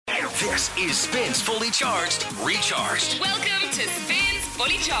This is Spins Fully Charged, Recharged. Welcome to Spins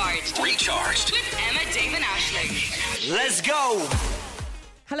Fully Charged, Recharged. with Emma, Dave and Aisling. Let's go.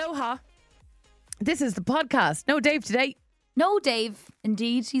 Aloha. This is the podcast. No Dave today. No, Dave.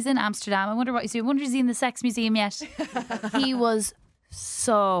 Indeed, he's in Amsterdam. I wonder what he's doing. I wonder if he's in the Sex Museum yet. He was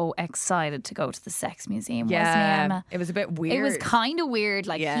so excited to go to the Sex Museum, wasn't he, Emma? It was a bit weird. It was kind of weird.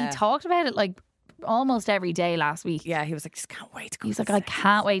 Like, Yeah. he talked about it like almost every day last week. Yeah, he was like, just can't wait to go. He was to like, the I sex.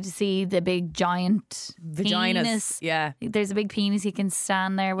 can't wait to see the big giant Vaginas. penis. Yeah. There's a big penis he can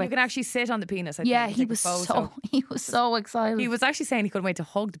stand there You with. can actually sit on the penis. I Yeah, think, he and take a was photo. so excited. He was actually saying he couldn't wait to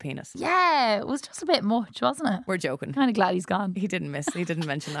hug the penis. Yeah, it was just a bit much, wasn't it? We're joking. Kind of glad he's gone. He didn't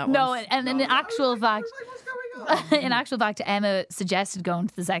mention that No, once. and in actual fact, Emma suggested going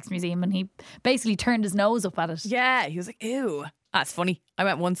to the Sex Museum, and he basically turned his nose up at it. Yeah, he was like, ew. That's funny. I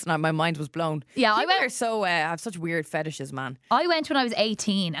went once and my mind was blown. Yeah, I People went- are so have such weird fetishes, man. I went when I was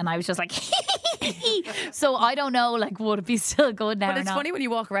 18, and I was just like, so I don't know, like, would it be still good now? But it's funny when you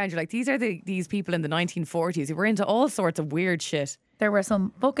walk around, you're like, these are these people in the 1940s who were into all sorts of weird shit. There were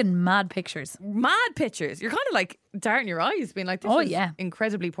some fucking mad pictures. Mad pictures. You're kind of like darting your eyes, being like, this is yeah.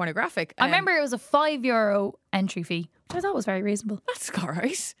 incredibly pornographic. I remember it was a €5 entry fee, which I thought was very reasonable. That's all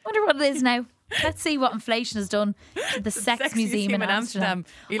right. Wonder what it is now. Let's see what inflation has done to the Sex Museum in Amsterdam.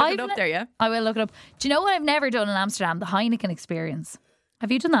 You look it up there, yeah? I will look it up. Do you know what I've never done in Amsterdam? The Heineken experience.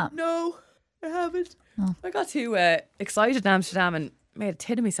 Have you done that? No, I haven't. I got too excited in Amsterdam and made a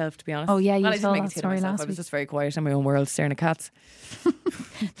tit of myself, to be honest. Oh, yeah, you well, I didn't told make a that tit of story myself. last I was week. just very quiet in my own world, staring at cats.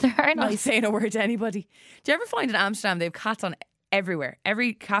 There are Not nice. saying a word to anybody. Do you ever find in Amsterdam they have cats on everywhere?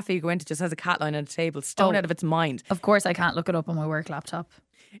 Every cafe you go into just has a cat lying on a table, stoned Oh. out of its mind. Of course, I can't look it up on my work laptop.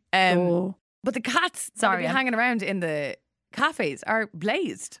 But the cats Sorry, that I'm- be hanging around in the cafes are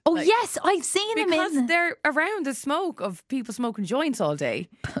blazed. Oh, Like, yes, I've seen him because in they're around the smoke of people smoking joints all day,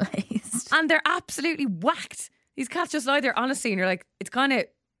 place. and they're absolutely whacked. These cats just lie there, honestly, and you're like, it kind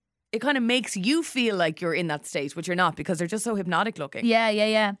of makes you feel like you're in that state, which you're not, because they're just so hypnotic looking.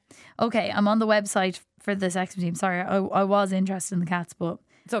 Yeah. Okay, I'm on the website for the Sex Museum. Sorry, I was interested in the cats, but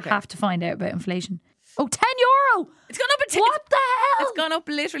It's okay. have to find out about inflation. Oh, €10! It's gone up a What the hell? It's gone up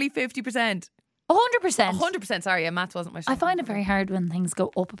literally 50%. 100%. 100%. Sorry, yeah, maths wasn't my I strong find it point. very hard when things go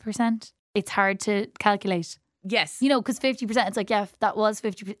up 1%. It's hard to calculate. Yes. You know, because 50%, it's like, yeah, that was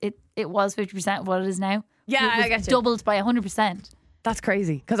 50%. It was 50% of what it is now. Yeah, It was I get you. doubled by 100%. That's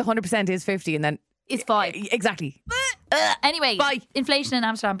crazy, because 100% is 50 and then... It's 5. Exactly. Anyway, Bye. Inflation in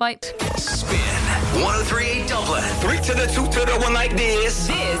Amsterdam. Bye. Spin 103.8 Dublin. 3 to the 2 to the 1 like this.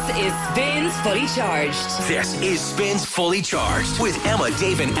 This is Spins Fully Charged. This is Spins Fully Charged with Emma,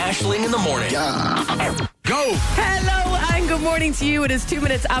 Dave, and Aisling in the morning. Go. Hello and good morning to you. It is 2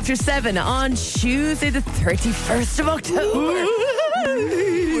 minutes after 7 on Tuesday, the 31st of October.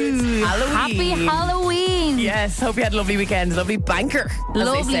 It's Halloween. Happy Halloween. Yes, hope you had a lovely weekend. Lovely banker. as they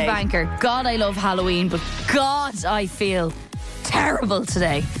Lovely say. banker. God, I love Halloween, but God, I feel terrible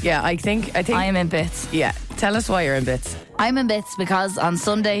today. Yeah, I think. I am in bits. Yeah, tell us why you're in bits. I'm in bits because on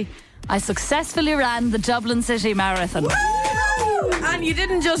Sunday I successfully ran the Dublin City Marathon. And you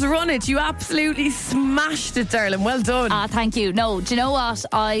didn't just run it, you absolutely smashed it, darling. Well done. Thank you. No, do you know what?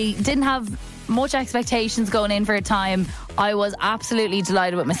 I didn't have much expectations going in for a time. I was absolutely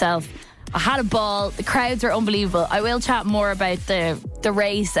delighted with myself. I had a ball. The crowds were unbelievable. I will chat more about the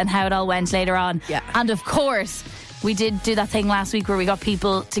race and how it all went later on. Yeah. And of course, we did do that thing last week where we got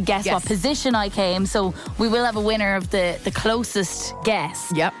people to guess Yes. what position I came. So we will have a winner of the closest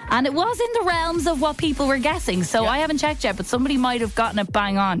guess. Yep. And it was in the realms of what people were guessing. So Yep. I haven't checked yet, but somebody might have gotten it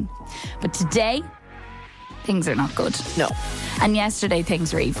bang on. But today, things are not good. No. And yesterday,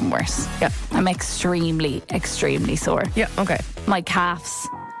 things were even worse. Yeah. I'm extremely, extremely sore. Yeah, okay. My calves,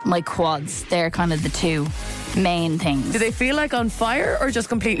 my quads, they're kind of the two main things. Do they feel like on fire or just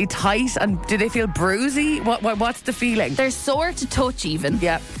completely tight? And do they feel bruisey? What's the feeling? They're sore to touch even.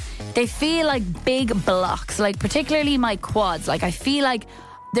 Yeah. They feel like big blocks, like particularly my quads. Like I feel like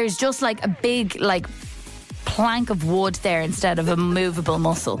there's just like a big like plank of wood there instead of a movable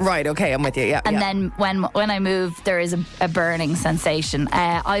muscle. Right, okay, I'm with you. Yeah. And yeah. then when I move, there is a burning sensation.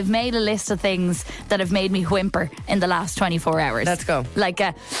 I've made a list of things that have made me whimper in the last 24 hours. Let's go. Like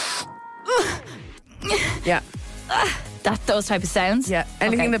Yeah. those type of sounds. Yeah.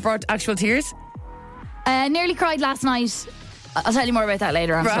 Anything Okay. that brought actual tears? Nearly cried last night. I'll tell you more about that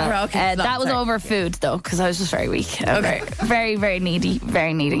later on. Right, as well. right, okay. That was Sorry. over food though, because I was just very weak. Okay. Very, very needy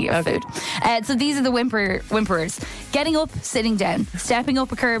of food. So these are the whimperers. Getting up, sitting down, stepping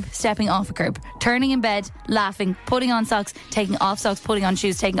up a curb, stepping off a curb, turning in bed, laughing, putting on socks, taking off socks, putting on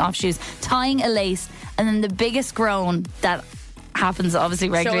shoes, taking off shoes, tying a lace, and then the biggest groan that happens obviously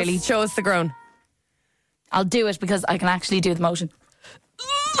regularly. Show us the groan. I'll do it because I can actually do the motion.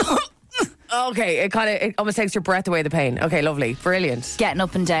 Okay, it almost takes your breath away, the pain. Okay, lovely. Brilliant. Getting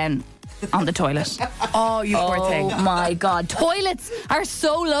up and down on the toilet. Oh, you poor thing. Oh my God. Toilets are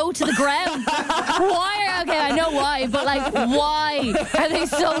so low to the ground. Okay, I know why, but like, why are they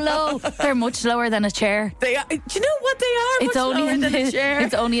so low? They're much lower than a chair. They are, do you know what they are? It's only lower in than a this, chair.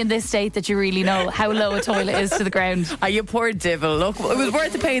 it's only in this state that you really know how low a toilet is to the ground. Ah, you poor devil. Look, it was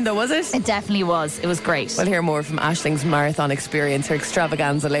worth the pain though, was it? It definitely was. It was great. We'll hear more from Aisling's marathon experience, her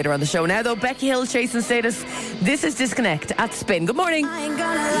extravaganza later on the show. Now though, Becky Hill chasing status. This is Disconnect at Spin. Good morning. I ain't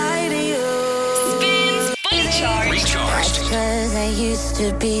gonna lie to you. Spins Fully Charged. Recharged. Cause I used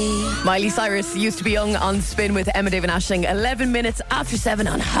to be. Miley Cyrus used to be young on Spin with Emma, David Ashling. 11 minutes after 7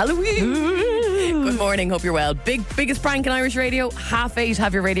 on Halloween. Good morning, hope you're well. Biggest prank in Irish radio. 8:30,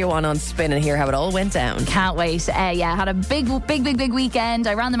 have your radio on Spin and hear how it all went down. Can't wait. Yeah, had a big weekend.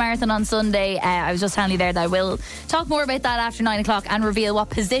 I ran the marathon on Sunday. I was just telling you there that I will talk more about that after 9 o'clock and reveal what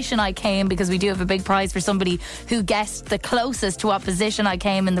position I came, because we do have a big prize for somebody who guessed the closest to what position I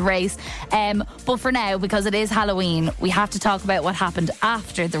came in the race. But for now, because it is Halloween, we have to talk about what happened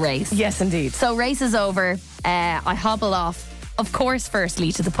after the race. Yes, indeed. So race is over. I hobble off. Of course,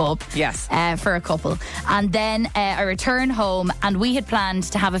 firstly to the pub. Yes. For a couple. And then I return home, and we had planned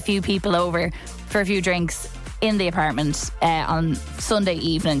to have a few people over for a few drinks in the apartment on Sunday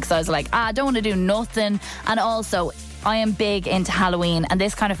evening, because I was like, I don't want to do nothing. And also, I am big into Halloween, and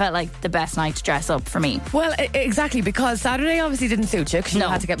this kind of felt like the best night to dress up for me. Well, exactly, because Saturday obviously didn't suit you because you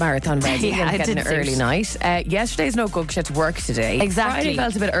had to get marathon ready Yeah, and it get an didn't early suit. night. Yesterday's no good because you had to work today. Exactly. Friday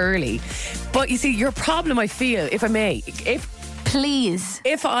felt a bit early. But you see, your problem, I feel, if I may, Please.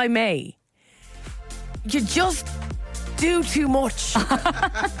 if I may, you just do too much.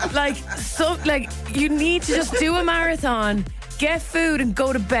 like you need to just do a marathon, get food and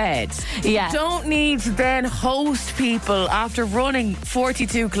go to bed. Yeah. You don't need to then host people after running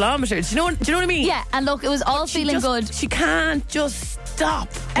 42 kilometres. Do you know what I mean? Yeah, and look, it was all feeling good. She can't just stop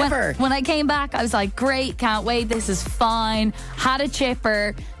ever. When I came back, I was like, great, can't wait, this is fine. Had a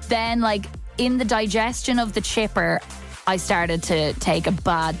chipper. Then, like, in the digestion of the chipper, I started to take a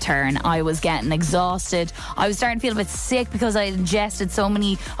bad turn. I was getting exhausted. I was starting to feel a bit sick because I had ingested so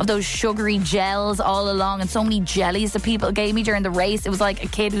many of those sugary gels all along and so many jellies that people gave me during the race. It was like a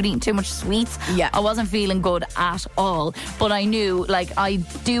kid who'd eaten too much sweets. Yeah. I wasn't feeling good at all. But I knew, like, I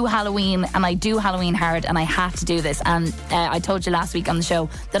do Halloween and I do Halloween hard, and I had to do this. And I told you last week on the show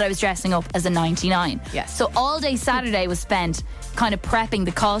that I was dressing up as a 99. Yes. So all day Saturday was spent kind of prepping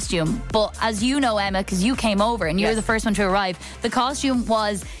the costume. But as you know, Emma, because you came over and you were the first one to arrive, the costume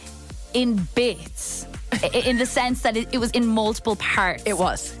was in bits, in the sense that it was in multiple parts. It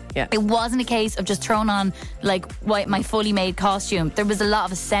was. Yeah. It wasn't a case of just throwing on like my fully made costume. There was a lot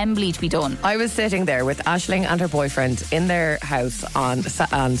of assembly to be done. I was sitting there with Aisling and her boyfriend in their house on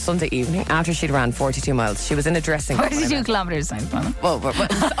Sunday evening after she'd ran 42 miles. She was in a dressing gown. 42 kilometres. Sorry,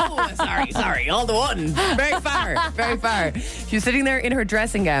 all the one. Very far. She was sitting there in her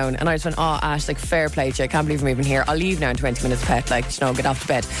dressing gown, and I just went, oh, Ash, like, fair play to you. I can't believe I'm even here. I'll leave now in 20 minutes, pet. Like, get off to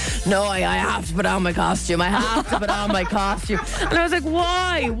bed. No, I have to put on my costume. And I was like,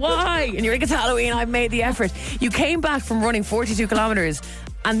 why? And you're like, it's Halloween, I've made the effort. You came back from running 42 kilometres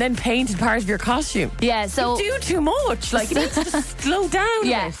and then painted part of your costume. Yeah, so you do too much. Like, you need to just slow down.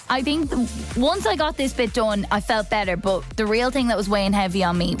 Yeah, I think once I got this bit done, I felt better. But the real thing that was weighing heavy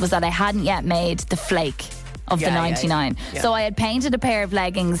on me was that I hadn't yet made the flake of the 99. Yeah. So I had painted a pair of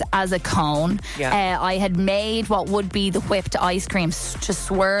leggings as a cone. Yeah. I had made what would be the whipped ice cream to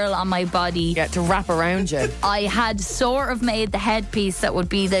swirl on my body. Yeah, to wrap around you. I had sort of made the headpiece that would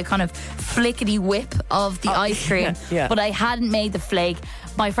be the kind of flickety whip of the ice cream. Yeah. But I hadn't made the flake.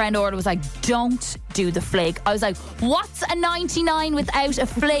 My friend Orla was like, don't do the flake. I was like, what's a 99 without a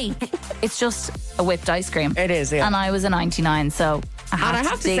flake? It's just a whipped ice cream. It is, yeah. And I was a 99, so I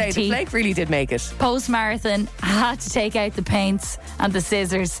have to say, the flake really did make it. Post-marathon, I had to take out the paints and the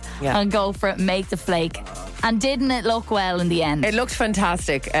scissors and go for it, make the flake. And didn't it look well in the end? It looked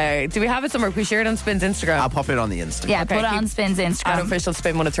fantastic. Do we have it somewhere? Can we share it on Spin's Instagram? I'll pop it on the Instagram. Yeah, put it on Spin's Instagram. Unofficial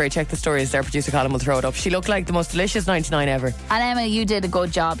Spin 103. Check the stories there. Producer Colin will throw it up. She looked like the most delicious 99 ever. And Emma, you did a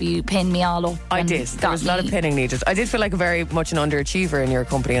good job. You pinned me all up. I did. There was a lot of pinning needed. I did feel like very much an underachiever in your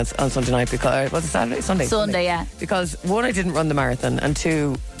company on Sunday night because was it Saturday? Sunday, yeah. Because one, I didn't run the marathon, and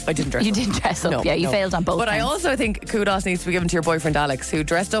two, I didn't dress up. You didn't dress up, You failed on both. But I also think kudos needs to be given to your boyfriend Alex, who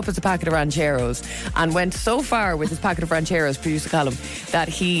dressed up as a packet of rancheros and went so far with his packet of rancheros, producer Callum, that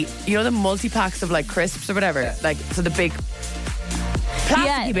he, the multi-packs of like crisps or whatever, like, so the big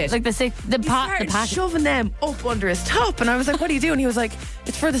plasticky bit. like the Started packet. shoving them up under his top, and I was like, "What are you doing?" He was like,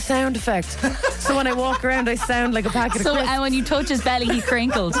 "It's for the sound effect." So when I walk around, I sound like a packet So of crisps. and when you touch his belly, he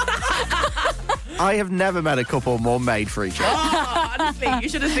crinkled. I have never met a couple more made for each other. Oh, honestly, you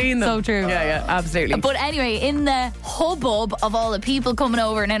should have seen them. So true. Yeah, absolutely. But anyway, in the hubbub of all the people coming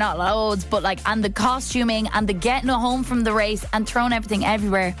over, and they're not loads, but like, and the costuming and the getting home from the race and throwing everything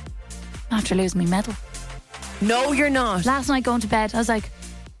everywhere, after losing my medal. No, you're not. Last night going to bed, I was like,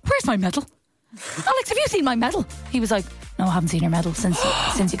 "Where's my medal? Alex, have you seen my medal?" He was like, "No, I haven't seen your medal since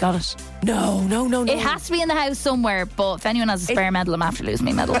you got it." No. It has to be in the house somewhere, but if anyone has a spare medal, I'm after losing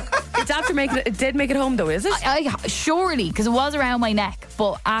my medal. It's after making it. It did make it home, though, is it? I surely, because it was around my neck,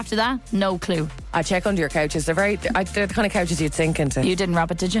 but after that, no clue. I check under your couches. They're the kind of couches you'd sink into. You didn't rob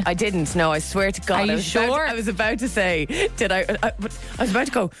it, did you? I didn't. No, I swear to God. Are you sure? I was about to say, did I? I was about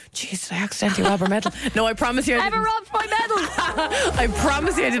to go, "Jeez, did I accidentally rob her medal?" No, I promise you, I Ever didn't. robbed my medal? I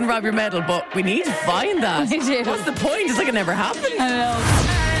promise you, I didn't rob your medal. But we need to find that. We do. What's the point? It's like it never happened. I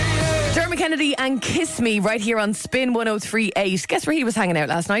know. Dermot Kennedy and Kiss Me right here on Spin 103.8. Guess where he was hanging out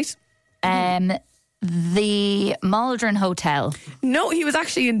last night? The Maldron Hotel. No, he was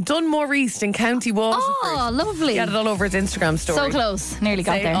actually in Dunmore East in County Waterford. Oh, lovely. He had it all over his Instagram story. So close. Nearly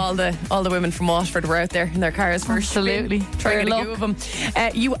got Say there. all the women from Waterford were out there in their cars for Absolutely. trying to Fair get a go of them.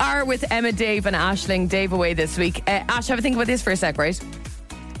 You are with Emma, Dave and Aisling. Dave away this week. Ash, have a think about this for a sec, right?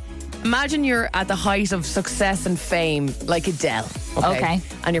 Imagine you're at the height of success and fame like Adele. Okay.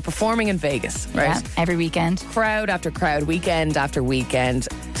 And you're performing in Vegas, right? Yeah, every weekend. Crowd after crowd, weekend after weekend,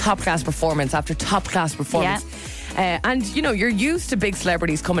 top class performance after top class performance. And you know, you're used to big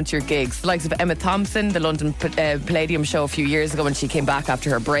celebrities coming to your gigs, the likes of Emma Thompson, the London Palladium show a few years ago when she came back after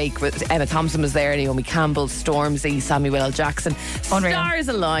her break. Emma Thompson was there, Naomi Campbell, Stormzy, Samuel L. Jackson. Unreal. Stars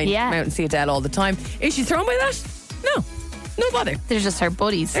align. Yeah. Come out and see Adele all the time. Is she thrown by that? No bother. They're just her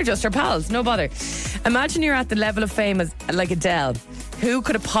buddies. They're just her pals, no bother. Imagine you're at the level of fame as like Adele. Who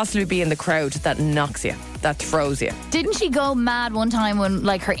could it possibly be in the crowd that knocks you, that throws you? Didn't she go mad one time when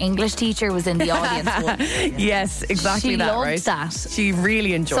like her English teacher was in the audience? Yes, exactly She that, loved right? that. She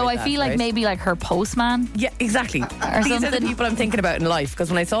really enjoyed So that. I feel like right? maybe like her postman. Yeah, exactly. These are the something. people I'm thinking about in life. Because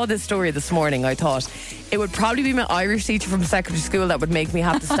when I saw this story this morning, I thought it would probably be my Irish teacher from secondary school that would make me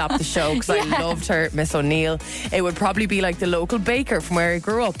have to stop the show because I loved her, Miss O'Neill. It would probably be like the local baker from where I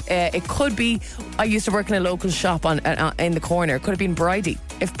grew up. It could be, I used to work in a local shop in the corner. It could have been Bridie.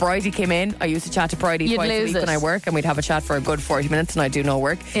 If Bridie came in, I used to chat to Bridie You'd twice a lose week it. when I work, and we'd have a chat for a good 40 minutes and I do no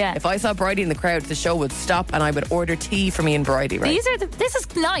work. Yeah. If I saw Bridie in the crowd, the show would stop and I would order tea for me and Bridie, right? This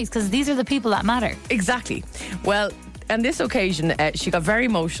is nice because these are the people that matter. Exactly. Well, on this occasion, she got very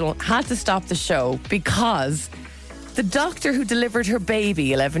emotional, had to stop the show because the doctor who delivered her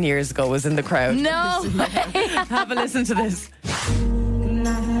baby 11 years ago was in the crowd. No. Have a listen to this.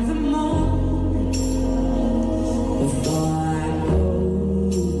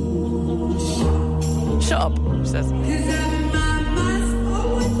 Shut up, she says.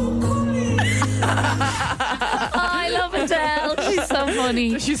 I love Adele. She's so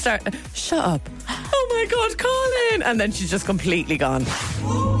funny. She started, shut up. Oh my God, Colin. And then she's just completely gone.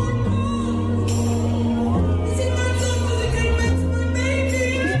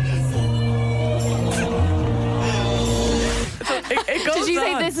 It goes Did you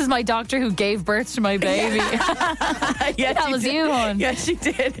say on. this is my doctor who gave birth to my baby? Yeah, That she was did. you, hon. Yeah, she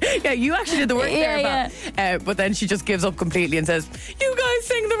did. Yeah, you actually did the work Yeah, there. But then she just gives up completely and says, "You guys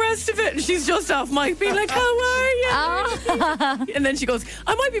sing the rest of it." And she's just off mic being like, "How are you?" And then she goes,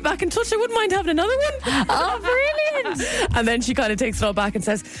 "I might be back in touch. I wouldn't mind having another one." Oh, brilliant. And then she kind of takes it all back and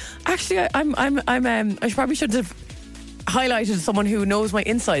says, "Actually, I probably should have highlighted someone who knows my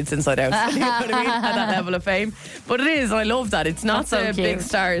insides inside out." You know what I mean? At that level of fame. But it is, and I love that. It's not That's so the cute. big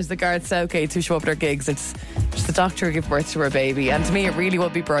stars, the Garth Southgates who show up at our gigs. It's just the doctor who gave birth to her baby. And to me, it really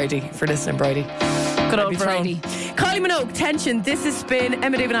would be Bridie, for listening, Bridie. Good old I'd be thrown. Bridie. Kylie Minogue, Tension. This is Spin.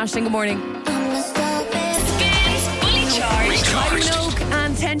 Emma, David, Aisling, good morning. Spins Fully Charged. Kylie Minogue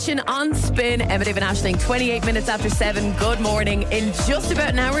and Tension on Spin. Emma, David, Aisling, 28 minutes after 7. Good morning. In just about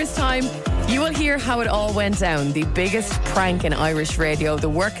an hour's time, you will hear how it all went down. The biggest prank in Irish radio, the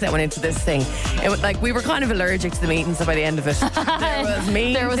work that went into this thing. It was like we were kind of allergic to the meetings by the end of it. There was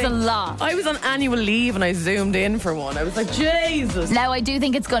me. There was a lot. I was on annual leave and I zoomed in for one. I was like, Jesus. Now, I do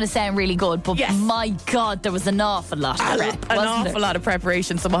think it's going to sound really good, but Yes. my God, there was an awful lot of prep, An wasn't awful there? lot of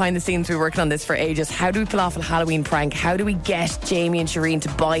preparation. So behind the scenes, we were working on this for ages. How do we pull off a Halloween prank? How do we get Jamie and Shireen to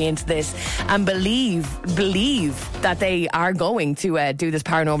buy into this and believe that they are going to do this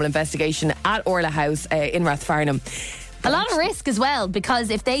paranormal investigation at Orla House in Rathfarnham? A lot of risk as well, because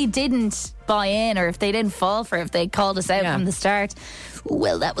if they didn't buy in or if they didn't fall for it, if they called us out from the start,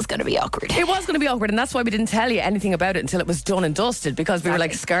 well, that was going to be awkward. It was going to be awkward, and that's why we didn't tell you anything about it until it was done and dusted, because we were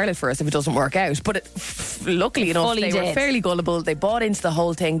like scarlet for us if it doesn't work out. But luckily enough, they were fairly gullible. They bought into the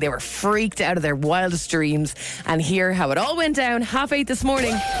whole thing. They were freaked out of their wildest dreams. And hear how it all went down 8:30 this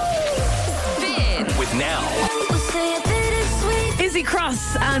morning. Spin with now. Izzy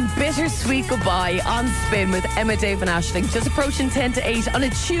Cross and Bittersweet Goodbye on Spin with Emma, Dave and Aisling. Just approaching 10 to 8 on a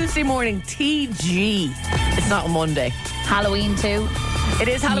Tuesday morning. TG. It's not a Monday. Halloween too. It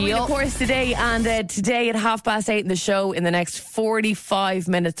is Halloween, of course, today. And today at 8:30 in the show, in the next 45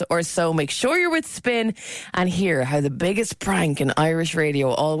 minutes or so, make sure you're with Spin and hear how the biggest prank in Irish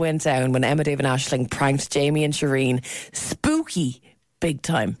radio all went down when Emma, Dave and Aisling pranked Jamie and Shireen. Spooky big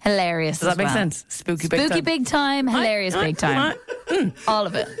time. Hilarious. Does that make sense? Spooky big time. Spooky big time, hilarious big time. All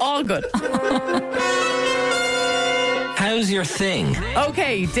of it. All good. How's your thing?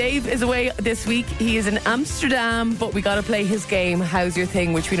 Okay, Dave is away this week. He is in Amsterdam, but we got to play his game, How's Your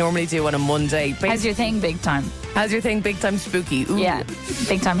Thing, which we normally do on a Monday. How's your thing, big time? How's your thing, big time spooky? Ooh. Yeah,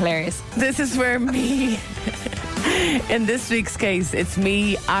 big time hilarious. This is where me, in this week's case, it's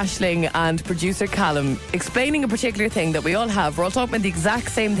me, Aisling, and producer Callum explaining a particular thing that we all have. We're all talking about the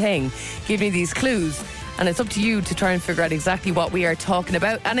exact same thing, giving you these clues. And it's up to you to try and figure out exactly what we are talking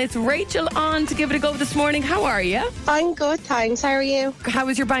about. And it's Rachel on to give it a go this morning. How are you? I'm good, thanks. How are you? How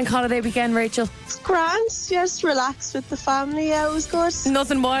was your bank holiday weekend, Rachel? Grand, just relaxed with the family. Yeah, it was good.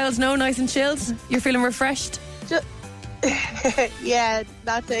 Nothing wild, no? Nice and chilled? You're feeling refreshed? Yeah,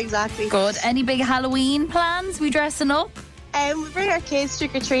 that's it exactly. Good. Any big Halloween plans? We dressing up? We bring our kids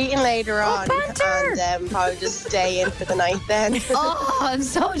trick-or-treating later on. banter. And probably just stay in for the night then. Oh,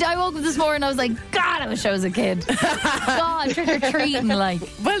 I woke up this morning, I was like, God, I wish I was a kid. God, trick-or-treating, like.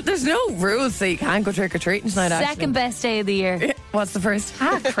 Well, there's no rules, so you can't go trick-or-treating tonight, actually. Second best day of the year. What's the first?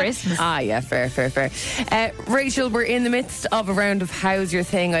 Christmas. Yeah, fair. Rachel, we're in the midst of a round of How's Your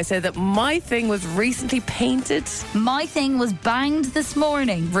Thing. I said that my thing was recently painted. My thing was banged this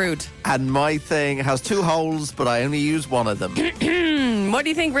morning. Rude. And my thing has 2 holes, but I only use one of them. What do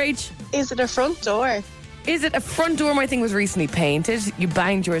you think, Rach? Is it a front door? Is it a front door? My thing was recently painted. You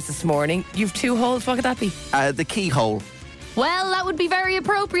banged yours this morning. You've 2 holes. What could that be? The keyhole. Well, that would be very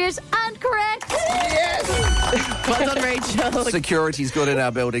appropriate and correct. Yes! Well done, Rachel. Security's good in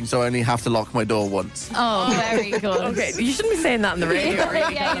our building, so I only have to lock my door once. Oh, very good. Okay, you shouldn't be saying that on the radio.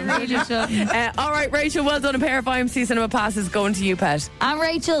 Yeah, you really should. All right, Rachel, well done. A pair of IMC Cinema passes going to you, pet. And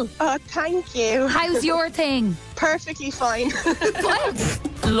Rachel, Oh, thank you. how's your thing? Perfectly fine.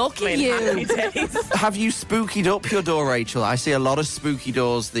 Lucky you. Happy days. Have you spookied up your door, Rachel? I see a lot of spooky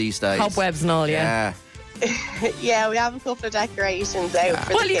doors these days. Cobwebs and all, yeah. Yeah, we have a couple of decorations out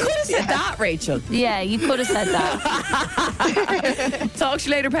for Well, the you kids. could have said that, Rachel. Yeah, you could have said that. Talk to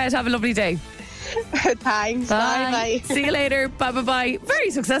you later, pet. Have a lovely day. Thanks. Bye. Bye. See you later. Bye.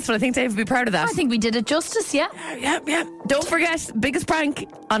 Very successful. I think Dave would be proud of that. I think we did it justice, yeah. Yeah. Don't forget, biggest prank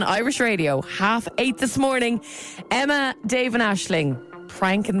on Irish radio, 8:30 this morning. Emma, Dave and Aisling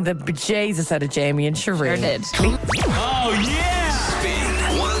pranking the bejesus out of Jamie and Shireen. Sure did. Oh, yeah!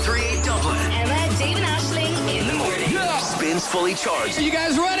 Spin 1038 Dublin. Emma, Dave and Aisling in the morning. Spins fully charged. You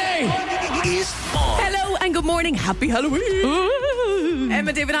guys ready? Is on. Hello and good morning. Happy Halloween.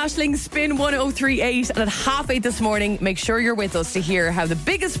 Emma, David Aisling, Spin 1038. And at 8:30 this morning, make sure you're with us to hear how the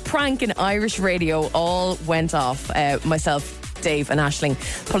biggest prank in Irish radio all went off. Myself, Dave and Aisling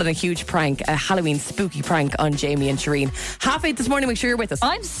pulling a huge prank, a Halloween spooky prank on Jamie and Shireen. 8:30 this morning, make sure you're with us.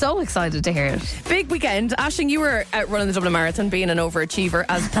 I'm so excited to hear it. Big weekend. Aisling, you were out running the Dublin Marathon, being an overachiever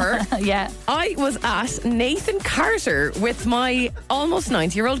as per. Yeah. I was at Nathan Carter with my almost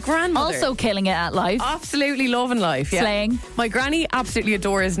 90-year-old grandmother. Also killing it at life. Absolutely loving life, yeah. Slaying. My granny absolutely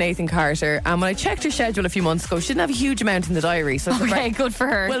adores Nathan Carter, and when I checked her schedule a few months ago, she didn't have a huge amount in the diary. So I was like, Okay, right, good for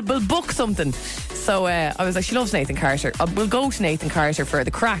her. we'll book something. So I was like, she loves Nathan Carter. We'll go to Nathan Carter for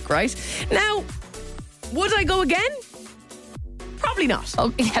the crack, right? Now, would I go again? Probably not.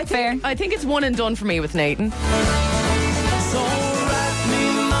 Oh, yeah, fair. I think it's one and done for me with Nathan. How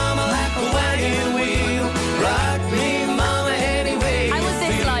was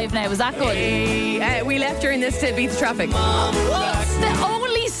this live now? Was that good? We left during this to beat the traffic. What's the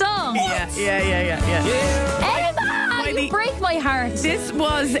only song? Yeah. Emma, you break my heart. This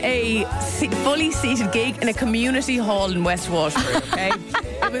was a fully seated gig in a community hall in West Waterford, okay?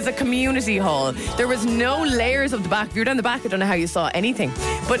 It was a community hall. There was no layers of the back. If you were down the back, I don't know how you saw anything.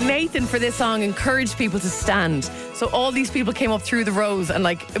 But Nathan, for this song, encouraged people to stand. So all these people came up through the rows and,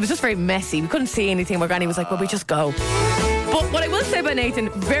 like, it was just very messy. We couldn't see anything. My granny was like, well, we just go. But what I will say about Nathan,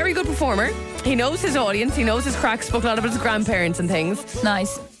 very good performer. He knows his audience. He knows his crack. Spoke a lot about his grandparents and things.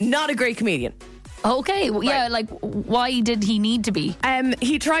 Nice. Not a great comedian. Okay, well, yeah, like, why did he need to be?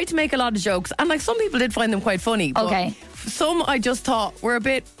 He tried to make a lot of jokes, and like some people did find them quite funny. But Okay. some I just thought were a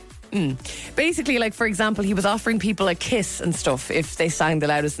bit. Basically, like, for example, he was offering people a kiss and stuff if they sang the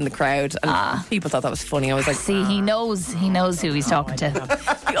loudest in the crowd, and people thought that was funny. I was like, See, he knows who he's talking to.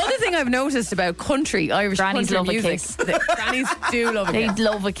 The other thing I've noticed about Irish Grannies country love a music, kiss. that grannies do love a They'd kiss.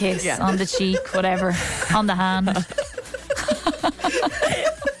 love a kiss Yeah. on the cheek, whatever, on the hand.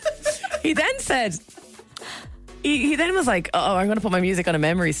 He then said, he then was like, oh, I'm going to put my music on a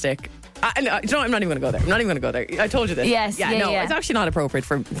memory stick. No, you know what? I'm not even going to go there. I'm not even going to go there. I told you this. Yes, yeah, no, yeah. it's actually not appropriate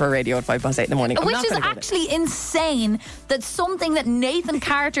for radio at 8:05 in the morning. I'm Which not is gonna go there. actually insane that something that Nathan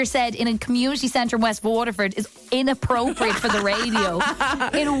Carter said in a community centre in West Waterford is inappropriate for the radio.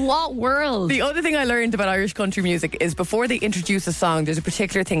 In what world? The other thing I learned about Irish country music is before they introduce a song, there's a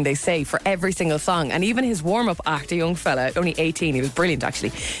particular thing they say for every single song. And even his warm-up act, a young fella, only 18, he was brilliant actually,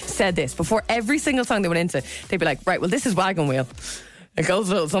 said this. Before every single song they went into, they'd be like, right, well, this is Wagon Wheel. It goes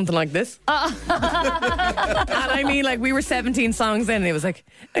a little something like this. And I mean, like, we were 17 songs in, and it was like,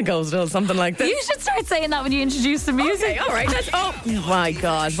 it goes a little something like this. You should start saying that when you introduce the music. Okay, all right. Oh my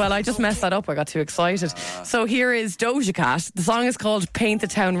God. Well, I just messed that up. I got too excited. So here is Doja Cat. The song is called Paint the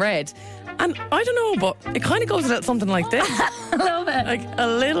Town Red. And I don't know, but it kind of goes a little something like this. I love it. Like a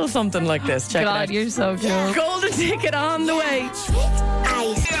little something like this. Check God, it out. you're so cool. Golden ticket on the way.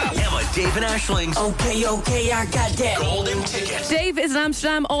 Emma, Dave and Ashling's Okay, I got that golden ticket. Dave is in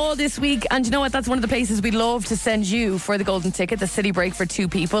Amsterdam all this week, and you know what? That's one of the places we'd love to send you for the golden ticket, the city break for 2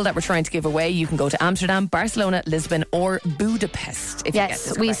 people that we're trying to give away. You can go to Amsterdam, Barcelona, Lisbon, or Budapest. If you get Yes,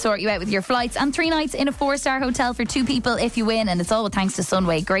 this we correct. sort you out with your flights and 3 nights in a 4-star hotel for 2 people if you win, and it's all thanks to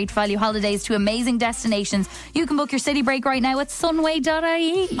Sunway. Great value holidays to amazing destinations. You can book your city break right now at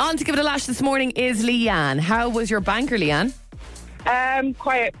sunway.ie. On to give it a lash this morning is Leanne. How was your banker, Leanne?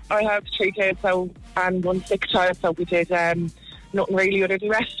 Quiet. I have 3 kids, and 1 sick child, so we did nothing really other than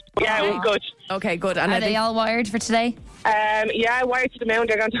rest. Yeah, it was good. Okay, good. And Are I they think- all wired for today? Yeah, wired to the moon.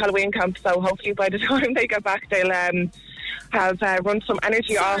 They're going to Halloween camp, so hopefully by the time they get back, they'll have run some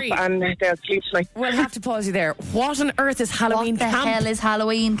energy Sorry. off and they'll sleep tonight. We'll have to pause you there. What on earth is Halloween What the camp? hell is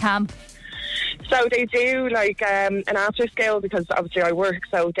Halloween camp? So they do like an after school, because obviously I work,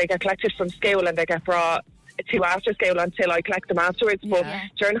 so they get collected from school and they get brought to after school until I collect them afterwards. But Yeah.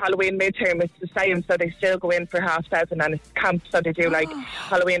 during Halloween midterm it's the same, so they still go in for 7:30 and it's camp, so they do like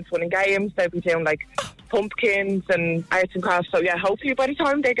Halloween fun and games. They'll be doing like pumpkins and arts and crafts, so yeah, hopefully by the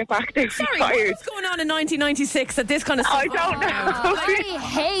time they get back they'll be Sorry, tired. what's going on in 1996 that this kind of stuff? I don't know. I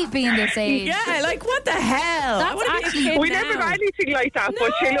hate being this age. Yeah, like what the hell? That's I wanna be a actually- kid We now. never got anything like that, but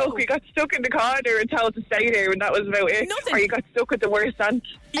No. hey, look, we got stuck in the corner and told to stay there, and that was about it. Nothing. Or you got stuck with the worst aunt.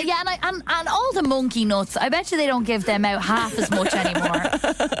 Yeah, and all the monkey nuts, I bet you they don't give them out half as much anymore.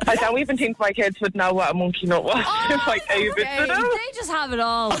 I don't even think my kids would know what a monkey nut was if I gave it to them. They just have it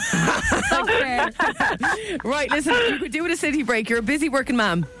all. Not fair. Right, listen, you could do it a city break. You're a busy working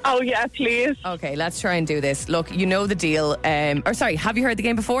man. Oh yeah, please. Okay, let's try and do this. Look, you know the deal. Have you heard the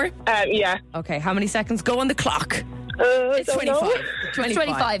game before? Yeah. Okay, how many seconds go on the clock? It's 25.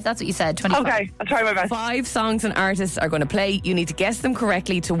 25, that's what you said, 25. Okay, I'll try my best. 5 songs and artists are going to play. You need to guess them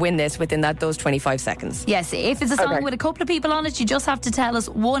correctly to win this within those 25 seconds. Yes, if it's a song Okay. with a couple of people on it, you just have to tell us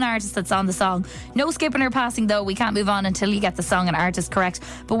one artist that's on the song. No skipping or passing, though. We can't move on until you get the song and artist correct.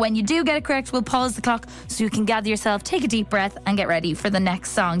 But when you do get it correct, we'll pause the clock so you can gather yourself, take a deep breath, and get ready for the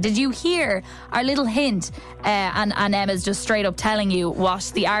next song. Did you hear our little hint? And Emma's just straight up telling you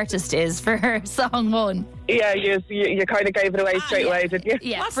what the artist is for her song 1. Yeah, you kind of gave it away straight away, didn't you?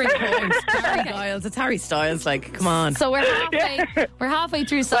 Yeah, Free points. Harry Styles. It's Harry Styles. Like, come on. So we're halfway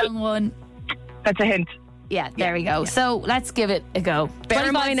through song 1. That's a hint. Yeah, there we go. So let's give it a go. Bear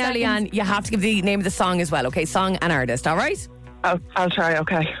in 25 mind now, seconds. Leanne, you have to give the name of the song as well, okay? Song and artist, all right? I'll try,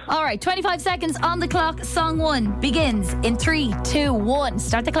 okay. All right, 25 seconds on the clock. Song 1 begins in 3, 2, 1.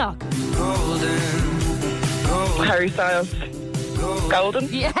 Start the clock. Harry Styles. Golden.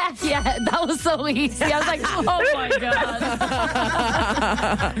 Yeah, that was so easy. I was like, oh my God.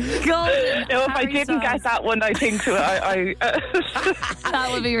 Golden. No, if I Harry didn't Styles. get that one, I think That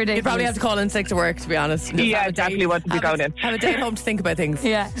would be ridiculous. You'd probably have to call in sick to work, to be honest. Just Yeah, have a day- definitely wouldn't be have a- going in. Have a day at home to think about things.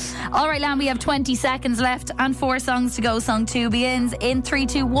 Yeah. All right, Lan, we have 20 seconds left and 4 songs to go. Song 2 begins in 3,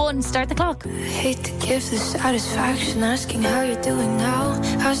 2, 1. Start the clock. Hate to give the satisfaction asking how you're doing now.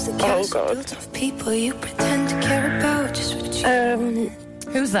 How's the castle God. built of people you pretend to care about? Just what you want.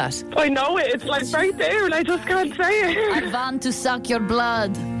 Who's that? I know it. It's like right there, and I just can't say it. I want to suck your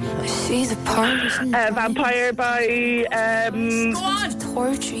blood. I see the partisan Vampire by Go on.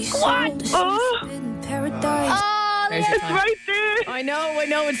 torture. Oh. Paradise. There's your It's time. right there. I know.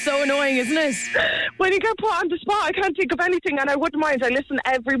 It's so annoying, isn't it? When you get put on the spot, I can't think of anything, and I wouldn't mind. I listen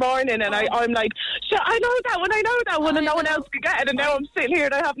every morning, and I'm like, shit, I know that one, and no one else could get it, and now I'm sitting here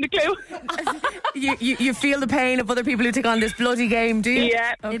and I haven't a clue. You feel the pain of other people who take on this bloody game, do you?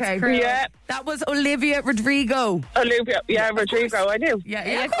 Yeah. Okay. It's cruel. Yeah. That was Olivia Rodrigo. Olivia, Rodrigo, I knew.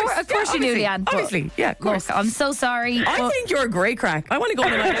 Yeah, Of course you knew, obviously. Leanne. but Obviously, yeah, of course. Look, I'm so sorry. I but think you're a great crack. I want to go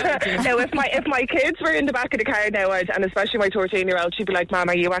on a night out with you. Now, if my kids were in the back of the car now, and especially my 13-year-old, she'd be like, Mom,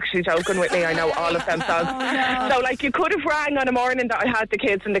 are you actually joking with me? I know all of them songs. So, like, you could have rang on a morning that I had the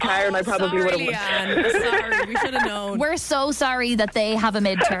kids in the car, and I probably would have. Sorry, we should have known. we're so sorry that they have a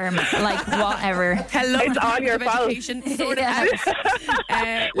midterm. Like, whatever. Hello, It's all Department your of fault. Education, sort it Yeah.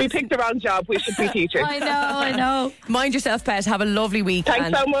 out. We picked the wrong job. We should be teachers. I know. Mind yourself, Pet. Have a lovely week. Thanks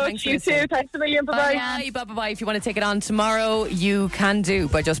and so much. thanks for You listening. too. Thanks a million. Bye-bye. Bye. If you want to take it on tomorrow, you can do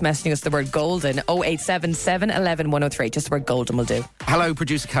by just messaging us the word golden. 0877 11 103. Just the word golden will do. Hello,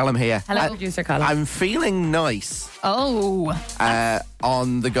 producer Callum here. Hello, producer Callum. I'm feeling nice Oh.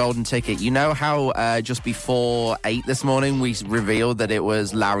 on the golden ticket. You know how just before 8 this morning we revealed that it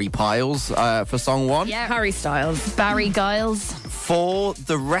was Larry Piles for song 1? Yeah. Harry Styles. Barry Giles. For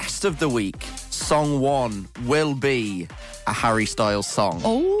the rest of the week, song 1 will be a Harry Styles song.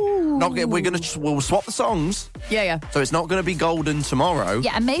 Oh. We'll swap the songs, Yeah. so it's not going to be golden tomorrow.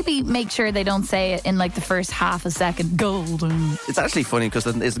 Yeah, and maybe make sure they don't say it in like the first half a second. Golden. It's actually funny because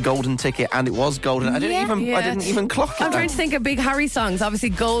it's the golden ticket, and it was golden. I didn't even clock it. I'm trying to think of big Harry songs. Obviously,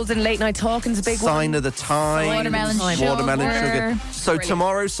 Golden, Late Night Talking's a big Sign one. of the Time, Watermelon Sugar. So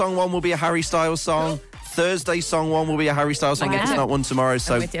tomorrow's song 1 will be a Harry Styles song. Thursday's song 1 will be a Harry Styles song. Wow. It's not one tomorrow,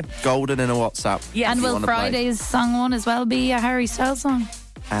 so with you. golden in a WhatsApp. Yes. And you will wanna play. Friday's song 1 as well be a Harry Styles song?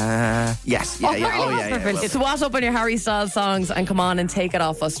 Yes. Yeah. it will. So what up on your Harry Styles songs and come on and take it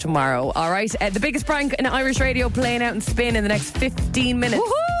off us tomorrow. All right. The biggest prank in Irish radio playing out in Spin in the next 15 minutes.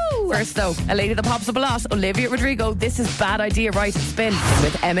 Woohoo! First though, a lady that pops up a lot, Olivia Rodrigo. This is Bad Idea Right at Spin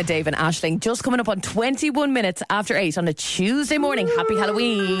with Emma, Dave and Aisling. Just coming up on 21 minutes after 8 on a Tuesday morning. Happy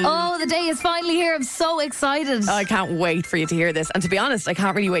Halloween. Oh, the day is finally here. I'm so excited. I can't wait for you to hear this. And to be honest, I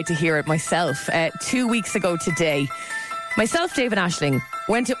can't really wait to hear it myself. 2 weeks ago today, myself, Dave and Aisling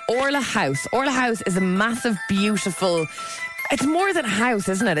went to Orla House. Orla House is a massive, beautiful... It's more than a house,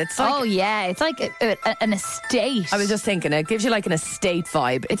 isn't it? It's like... Oh, yeah. It's like an estate. I was just thinking, it gives you like an estate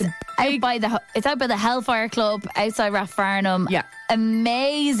vibe. It's out by the Hellfire Club outside Rathfarnham. Yeah.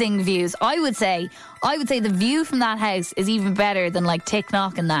 Amazing views. I would say the view from that house is even better than like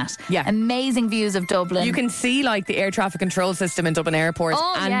Ticknock and that. Yeah. Amazing views of Dublin. You can see like the air traffic control system in Dublin Airport,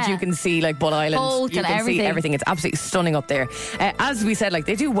 Oh, and yeah. you can see like Bull Island. Holt You and can see everything. everything. It's absolutely stunning up there. As we said, like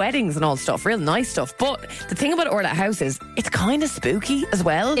they do weddings and all stuff, real nice stuff. But the thing about Orla House is it's kind of spooky as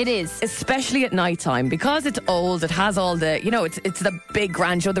well. It is. Especially at night time because it's old. It has all the, it's the big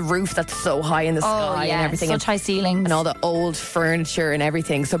grandeur, the roof that's so high in the Oh, sky yeah. and everything. Such high ceilings. And all the old furniture and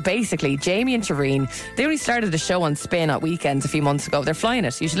everything. So basically, Jamie and Shireen, they only started a show on Spin at weekends a few months ago. They're flying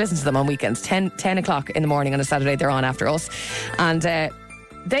it. You should listen to them on weekends. 10 o'clock in the morning on a Saturday, they're on after us. And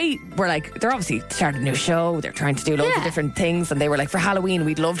they were like, they're obviously starting a new show. They're trying to do loads of different things. And they were like, for Halloween,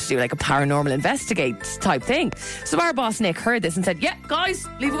 we'd love to do like a paranormal investigate type thing. So our boss, Nick, heard this and said, yeah, guys,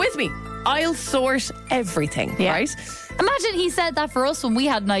 leave it with me. I'll sort everything, right? Imagine he said that for us when we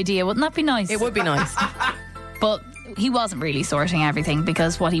had an idea. Wouldn't that be nice? It would be nice. But he wasn't really sorting everything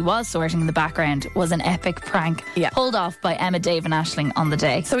because what he was sorting in the background was an epic prank pulled off by Emma, Dave and Aisling on the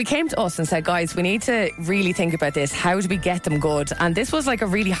day. So he came to us and said, guys, we need to really think about this. How do we get them good? And this was like a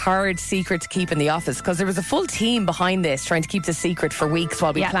really hard secret to keep in the office because there was a full team behind this trying to keep the secret for weeks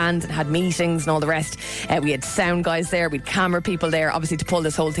while we planned and had meetings and all the rest. We had sound guys there, we had camera people there, obviously to pull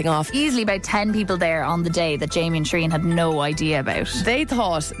this whole thing off. Easily about 10 people there on the day that Jamie and Shireen had no idea about. They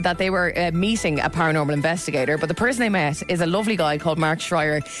thought that they were meeting a paranormal investigator, but the person they met is a lovely guy called Mark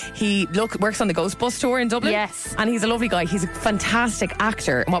Schreier. He works on the Ghost Bus tour in Dublin. Yes. And he's a lovely guy. He's a fantastic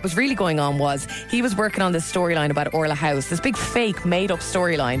actor. And what was really going on was he was working on this storyline about Orla House, this big fake made up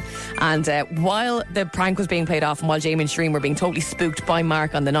storyline. And while the prank was being played off and while Jamie and Shireen were being totally spooked by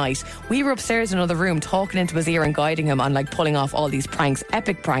Mark on the night, we were upstairs in another room talking into his ear and guiding him on like pulling off all these pranks,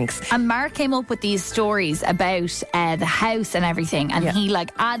 epic pranks. And Mark came up with these stories about the house and everything, and he like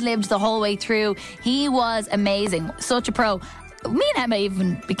ad-libbed the whole way through. He was amazing, such a pro. Me and Emma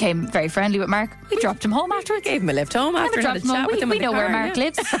even became very friendly with Mark. We dropped him home afterwards. Gave him a lift home after had a chat with him. We in the know car, where Mark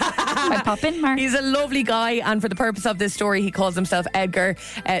lives. I pop in, Mark. He's a lovely guy, and for the purpose of this story, he calls himself Edgar.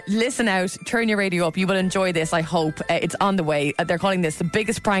 Listen out, turn your radio up. You will enjoy this, I hope. It's on the way. They're calling this the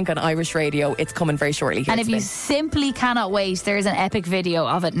biggest prank on Irish radio. It's coming very shortly. And if you simply cannot wait, there's an epic video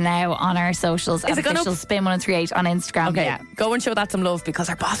of it now on our socials. Is it gone up? Official Spin 1038 on Instagram. Okay, Yeah. go and show that some love because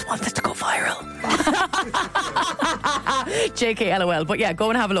our boss wants it to go viral. JK LOL. But yeah, go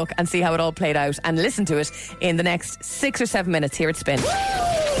and have a look and see how it all played out and listen to it in the next 6 or 7 minutes here at Spin.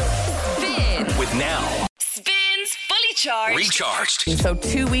 Spin With now, Spins Fully Charged. recharged. So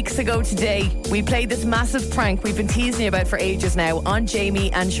 2 weeks ago today, we played this massive prank we've been teasing you about for ages now on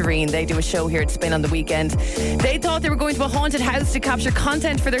Jamie and Shireen. They do a show here at Spin on the weekend. They thought they were going to a haunted house to capture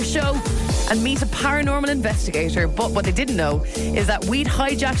content for their show and meet a paranormal investigator. But what they didn't know is that we'd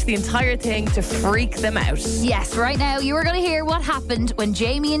hijacked the entire thing to freak them out. Yes, right now you are going to hear what happened when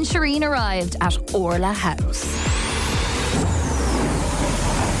Jamie and Shireen arrived at Orla House.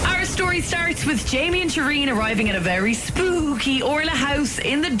 Our story starts with Jamie and Shireen arriving at a very spooky Orla house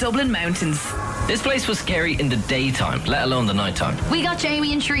in the Dublin mountains. This place was scary in the daytime, let alone the nighttime. We got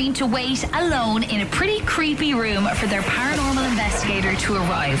Jamie and Shireen to wait alone in a pretty creepy room for their paranormal investigator to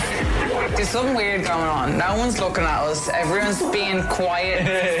arrive. There's something weird going on. No one's looking at us. Everyone's being quiet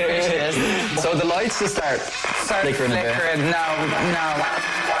and suspicious. So the lights just start flickering a bit. No.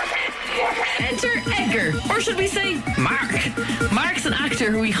 Enter Edgar, or should we say Mark. Mark's an actor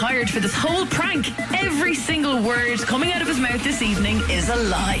who we hired for this whole prank. Every single word coming out of his mouth this evening is a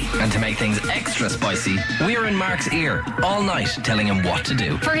lie. And to make things extra spicy, we were in Mark's ear all night telling him what to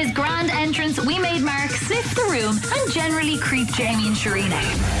do. For his grand entrance, we made Mark sniff the room and generally creep Jamie and Shireen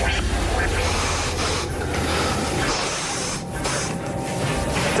out.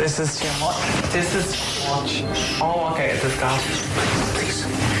 This is too much. This is too much. Oh, okay, this guy. Please,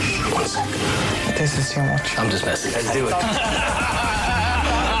 1 second. This is too much. I'm just messing. Let's do it.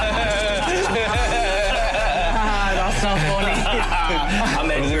 That's not funny.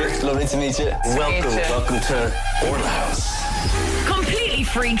 I'm Edgar. Lovely to meet you. Welcome to Orla House. Completely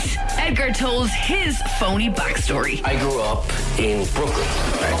freaked, Edgar told his phony backstory. I grew up in Brooklyn,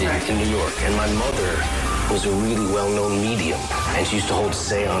 in New York, and my mother was a really well-known medium, and she used to hold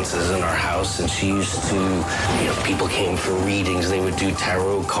seances in our house, and she used to, people came for readings, they would do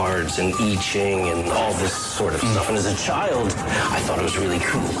tarot cards and I Ching and all this sort of stuff, and as a child, I thought it was really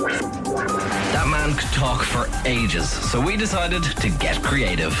cool. That man could talk for ages, so we decided to get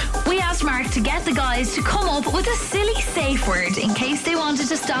creative. We asked Mark to get the guys to come up with a silly safe word in case they wanted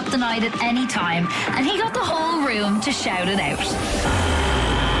to stop the night at any time, and he got the whole room to shout it out.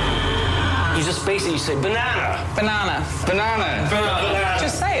 You just basically say, banana. Banana.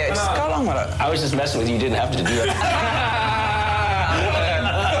 Just say it. Just go along with it. I was just messing with you. You didn't have to do that.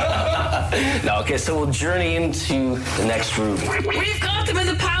 No, okay, so we'll journey into the next room. We've got them in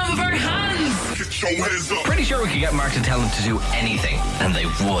the palm of our hands. Pretty sure we could get Mark to tell them to do anything, and they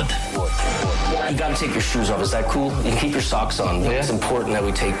would. You gotta take your shoes off. Is that cool? You can keep your socks on. It's important that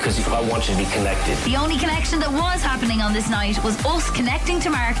we take, because I want you to be connected. The only connection that was happening on this night was us connecting to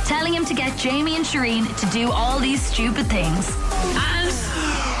Mark, telling him to get Jamie and Shireen to do all these stupid things. And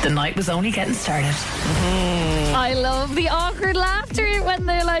the night was only getting started. I love the awkward laughter when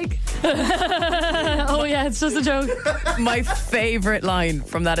they're like, oh yeah, it's just a joke. My favourite line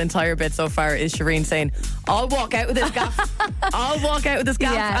from that entire bit so far is Shireen saying, I'll walk out with this gaff.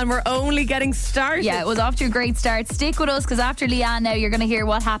 Yeah. And we're only getting started. Yeah, it was off to a great start. Stick with us, because after Leanne now, you're going to hear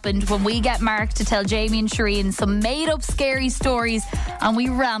what happened when we get Mark to tell Jamie and Shireen some made-up scary stories, and we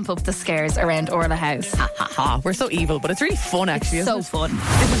ramp up the scares around Orla House. We're so evil, but it's really fun actually, isn't So it? fun.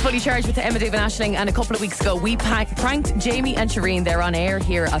 This is Fully Charged with Emma, David Ashling, and a couple of weeks ago we pranked Jamie and Shireen. They're on air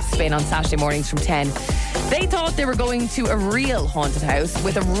here at Spin on Saturday mornings from 10. They thought they were going to a real haunted house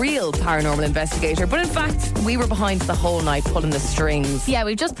with a real paranormal investigator, but in fact we were behind the whole night pulling the strings. Yeah,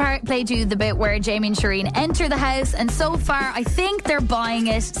 we've just played you the bit where Jamie and Shireen enter the house, and so far I think they're buying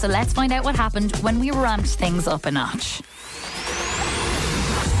it. So let's find out what happened when we ramped things up a notch.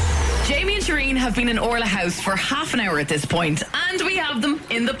 Jamie and Shireen have been in Orla House for half an hour at this point, and we have them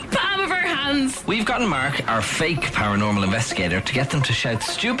in the palm of our hands. We've gotten Mark, our fake paranormal investigator, to get them to shout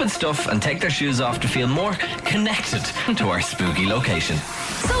stupid stuff and take their shoes off to feel more connected to our spooky location.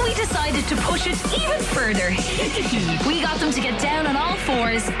 So we decided to push it even further. We got them to get down on all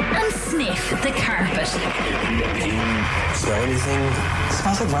fours and sniff the carpet. Do you smell anything? It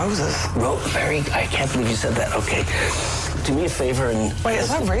smells like roses. I can't believe you said that. Okay. Do me a favor and... Wait, is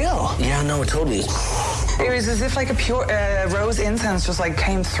that real? Yeah, no, it totally is. It was as if like a pure rose incense just like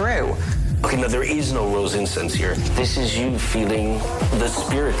came through. Okay, now there is no rose incense here. This is you feeling the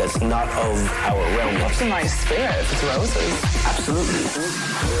spirit that's not of our realm. It's a nice spirit if it's roses. Absolutely.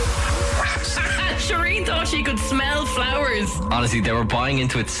 Shireen thought she could smell flowers. Honestly, they were buying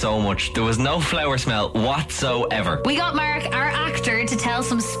into it so much. There was no flower smell whatsoever. We got Mark, our actor, to tell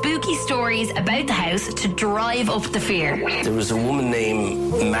some spooky stories about the house to drive up the fear. There was a woman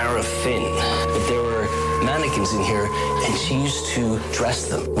named Mara Finn, but there were mannequins in here, and she used to dress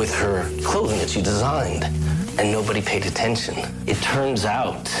them with her clothing that she designed, and nobody paid attention. It turns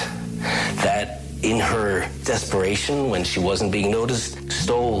out that in her desperation, when she wasn't being noticed,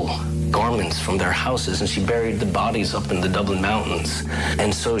 stole garments from their houses, and she buried the bodies up in the Dublin mountains.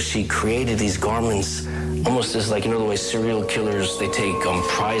 And so she created these garments almost as like, you know, the way serial killers, they take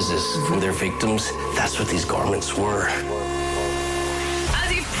prizes from their victims. That's what these garments were.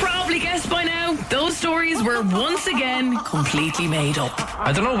 As you've probably guessed by now, those stories were once again completely made up.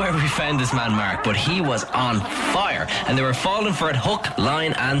 I don't know where we found this man Mark, but he was on fire, and they were falling for it hook,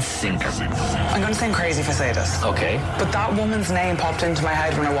 line and sinker. I'm going to sound crazy if I say this. Okay. But that woman's name popped into my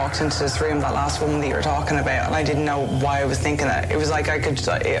head when I walked into this room, that last woman that you were talking about, and I didn't know why I was thinking that. It was like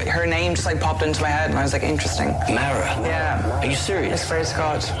her name just like popped into my head, and I was like, interesting. Mara? Yeah. Are you serious? I swear to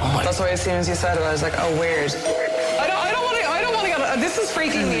God. Oh my. That's why as soon as you said it, I was like, oh, weird. I don't want to get... This is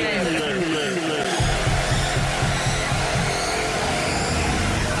freaking me out.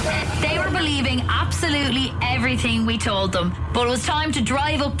 They were believing absolutely everything we told them, but it was time to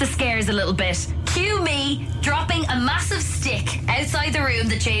drive up the scares a little bit. Cue me dropping a massive stick outside the room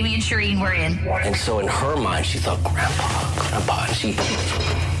that Jamie and Shireen were in. And so in her mind, she thought, Grandpa, and she...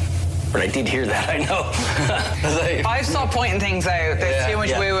 But I did hear that, I know. I've stopped pointing things out. There's too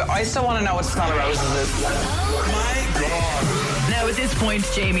much woo. I still want to know what the smell of roses is. My God. Now, at this point,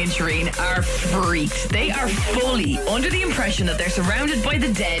 Jamie and Shireen are freaked. They are fully under the impression that they're surrounded by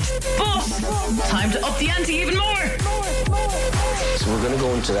the dead. But time to up the ante even more. So we're going to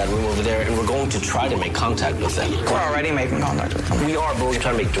go into that room over there, and we're going to try to make contact with them. We're already making contact with them. We are, but we're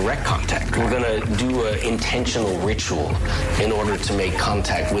trying to make direct contact. We're going to do an intentional ritual in order to make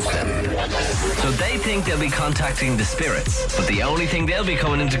contact with them. So they think they'll be contacting the spirits, but the only thing they'll be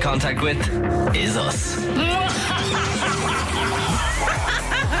coming into contact with is us.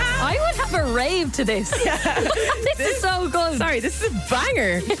 I would have a rave to this. This is so good. Sorry, this is a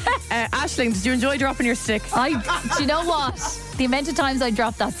banger. Aisling, did you enjoy dropping your stick? Do you know what? The amount of times I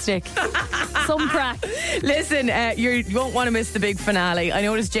dropped that stick. Some crack. Listen, you won't want to miss the big finale. I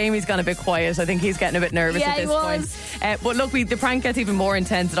noticed Jamie's gone a bit quiet. I think he's getting a bit nervous at this point. But look, the prank gets even more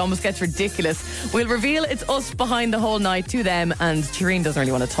intense. It almost gets ridiculous. We'll reveal it's us behind the whole night to them, and Shireen doesn't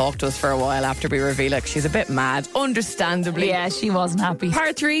really want to talk to us for a while after we reveal it. She's a bit mad, understandably. Yeah, she wasn't happy.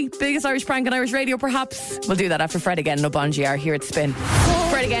 Part 3, biggest Irish prank on Irish radio, perhaps. We'll do that after Fred again and Obongiar here at Spin.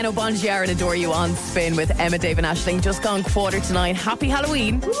 Fred again, Obongiar and Adore You on Spin with Emma, Dave and Aisling. Just gone 8:45. Happy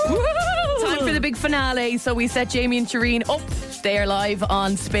Halloween. Time for the big finale. So we set Jamie and Shireen up. They are live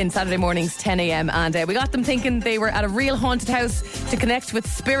on Spin Saturday mornings 10 a.m. and we got them thinking they were at a real haunted house to connect with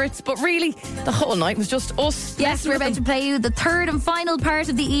spirits, but really the whole night was just us. Yes, we're about to play you the third and final part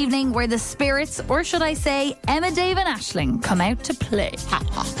of the evening where the spirits, or should I say Emma, Dave and Aisling, come out to play.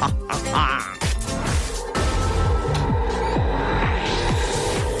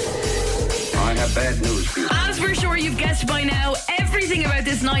 I have bad news for you. As we're sure you've guessed by now, everything about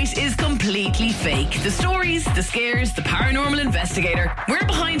this night is completely fake. The stories, the scares, the paranormal investigator. We're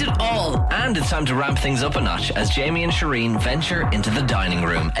behind it all. And it's time to ramp things up a notch as Jamie and Shireen venture into the dining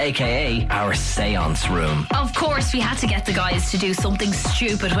room, aka our seance room. Of course, we had to get the guys to do something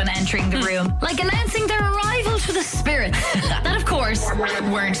stupid when entering the room, like announcing their arrival to the spirits that, of course,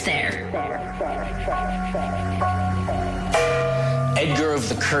 weren't there. Edgar of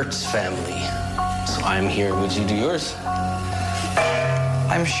the Kurtz family. So I'm here. Would you do yours?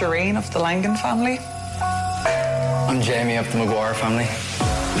 I'm Shireen of the Langan family. I'm Jamie of the Maguire family.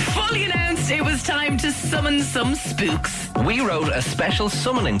 Fully announced, it was time to summon some spooks. We wrote a special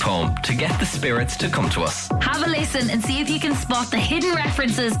summoning poem to get the spirits to come to us. Have a listen and see if you can spot the hidden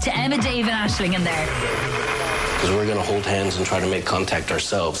references to Emma, Dave and Aisling in there. Because we're going to hold hands and try to make contact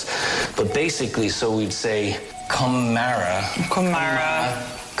ourselves. But basically, so we'd say, come Mara. Come Mara.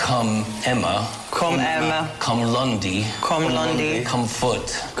 Come Emma. Come Emma. Come Lundy. Come Lundy. Come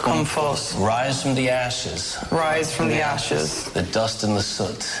Foot. Come Foot. Rise from the ashes. Rise from the ashes. The dust and the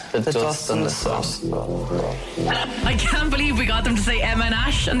soot. The dust and the soot. I can't believe we got them to say Emma and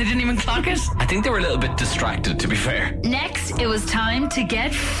Ash and they didn't even clock it. I think they were a little bit distracted, to be fair. Next, it was time to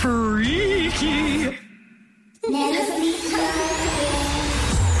get freaky.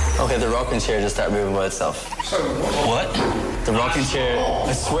 Okay, the rocking chair just started moving by itself. What? The rocking chair,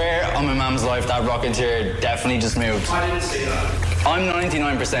 I swear on my mum's life, that rocking chair definitely just moved. I didn't see that. I'm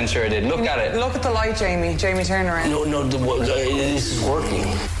 99% sure it did. Look at it. Look at the light, Jamie. Jamie, turn around. No, this is working.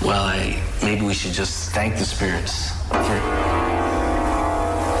 Well, maybe we should just thank the spirits for...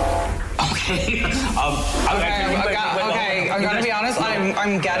 Okay. Okay, I'm gonna be honest.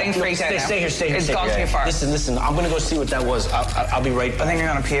 I'm getting freaked out now. Stay here. It's gone too far. Listen. I'm gonna go see what that was. I'll be right back. I think I'm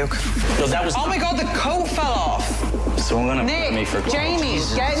gonna puke. No, that was. Oh my God, the coat fell off. So I'm gonna Nick, put me for Jamie,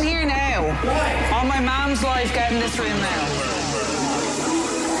 get in here now. Why? On my mom's life, get in this room now.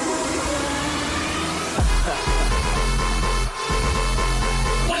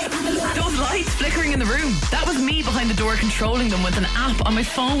 Those lights flickering in the room. That was me behind the door controlling them with an app on my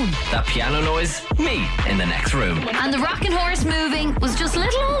phone. That piano noise, me in the next room. And the rocking horse moving was just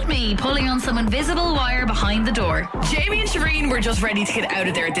little old me pulling on some invisible wire behind the door. Jamie and Shireen were just ready to get out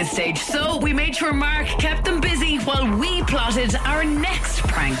of there at this stage, so we made sure Mark kept them busy while we plotted our next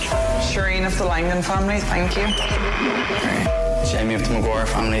prank. Shireen of the Langdon family, thank you. Jamie of the McGuire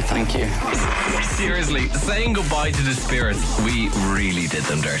family, thank you. Seriously, saying goodbye to the spirits, we really did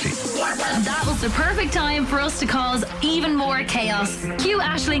them dirty. That was the perfect time for us to cause even more chaos. Cue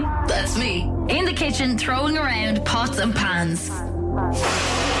Aisling, that's me, in the kitchen throwing around pots and pans.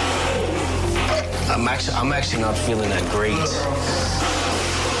 I'm actually not feeling that great.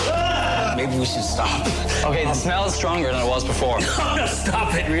 Maybe we should stop. Okay, the smell is stronger than it was before. No,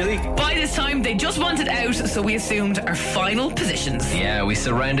 stop it, really? By this time, they just wanted out, so we assumed our final positions. Yeah, we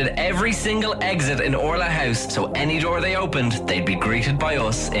surrounded every single exit in Orla House, so any door they opened, they'd be greeted by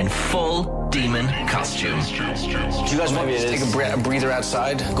us in full demon costume. Do you guys want me to take a breather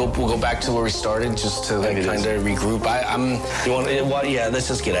outside? We'll go back to where we started, just to kind of regroup. Yeah, let's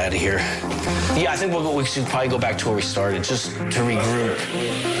just get out of here. Yeah, I think we should probably go back to where we started, just to regroup.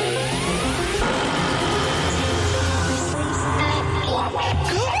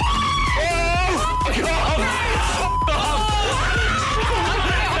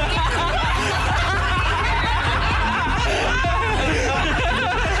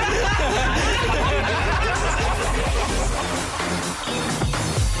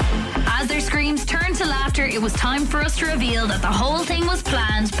 As their screams turned to laughter, it was time for us to reveal that the whole thing was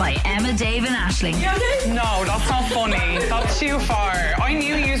planned by Emma, Dave and Aisling. No, that's not funny. That's too far. I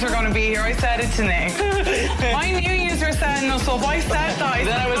knew you were going to be here. I said it to Nick. I knew you were setting us up. I said that.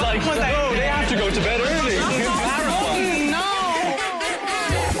 Then I was like, no, they have to go to bed early. No.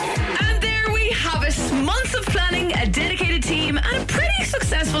 And there we have it. Months of planning, a dedicated team, and a pretty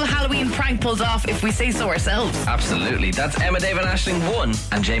successful Halloween prank pulled off, if we say so ourselves. Absolutely. That's Emma, Dave and Aisling 1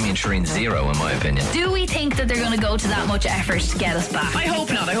 and Jamie and Shireen 0, in my opinion. Do we think that they're going to go to that much effort to get us back? I hope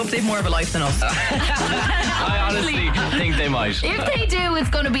not. I hope they've more of a life than us. I honestly think they might. If they do, it's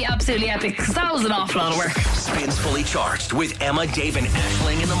going to be absolutely epic, because that was an awful lot of work. Spins Fully Charged with Emma, Dave, and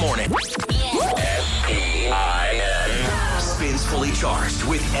Aisling in the morning. S-P-I-N. Spins Fully Charged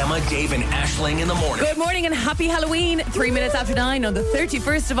with Emma, Dave, and Aisling in the morning. Good morning and happy Halloween. 3 minutes after 9 on the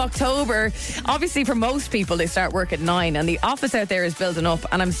 31st of October. Obviously, for most people, they start work at 9 and the office out there is building up.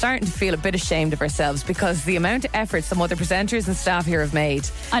 And I'm starting to feel a bit ashamed of ourselves because the amount of effort some other presenters and staff here have made.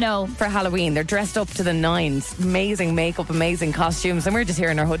 I know. For Halloween. They're dressed up to the nines. Amazing makeup, amazing costumes. And we're just here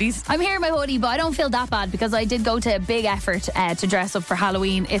in our hoodies. I'm here in my hoodie, but I don't feel that bad because I did go to a big effort to dress up for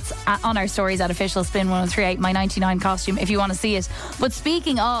Halloween. It's on our stories at Official Spin 1038, my 99 costume, if you want to see it. But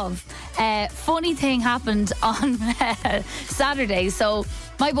speaking of, funny thing happened on Saturday. So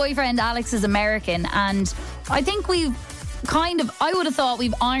my boyfriend Alex is American, and I think I would have thought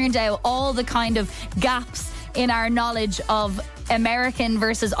we've ironed out all the kind of gaps in our knowledge of American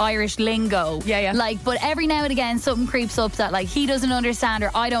versus Irish lingo. Yeah. But every now and again something creeps up that he doesn't understand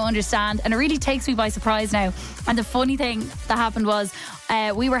or I don't understand, and it really takes me by surprise now. And the funny thing that happened was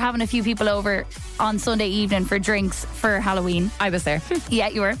we were having a few people over on Sunday evening for drinks for Halloween. I was there. Yeah,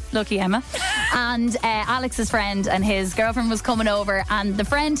 you were. Lucky Emma. And Alex's friend and his girlfriend was coming over, and the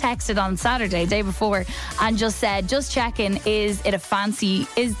friend texted on Saturday, day before, and just said, just checking, is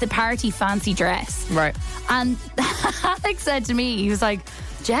the party fancy dress? Right. And Alex said to me, he was like,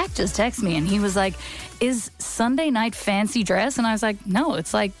 Jack just texted me and he was like, is Sunday night fancy dress? And I was like, no,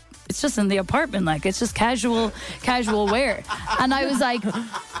 it's just in the apartment, it's just casual wear. And I was like,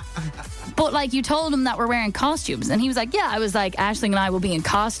 but you told him that we're wearing costumes. And he was like, yeah. I was like, Aisling and I will be in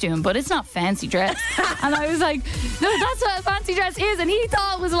costume, but it's not fancy dress. And I was like, no, that's what a fancy dress is. And he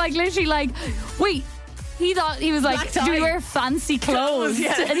thought it was literally wait, He thought, he was like, Black do tie. you wear fancy clothes?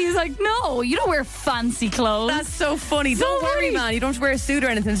 Yeah. And he was like, no, you don't wear fancy clothes. That's so funny. So Don't worry, funny. man. You don't have to wear a suit or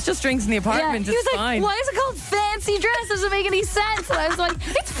anything. It's just drinks in the apartment. He was It's like, fine. why is it called fancy dress? Doesn't make any sense. And I was like,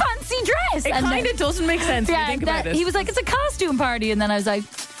 it's fancy dress. It And kind then- of doesn't make sense when you think about it. He was like, it's a costume party. And then I was like,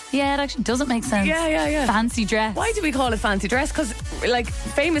 yeah, it actually doesn't make sense. Yeah. Fancy dress. Why do we call it fancy dress? Because, like,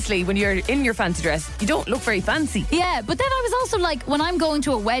 famously, when you're in your fancy dress, you don't look very fancy. Yeah, but then I was also like, when I'm going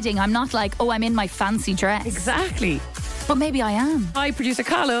to a wedding, I'm not like, oh, I'm in my fancy dress. Exactly. But maybe I am. Hi, producer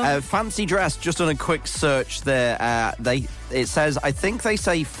Carlo. Fancy dress, just on a quick search there, it says, I think they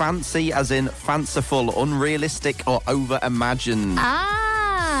say fancy as in fanciful, unrealistic or over-imagined.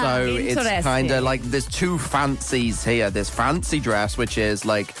 So it's interesting. kind of like there's two fancies here. There's fancy dress, which is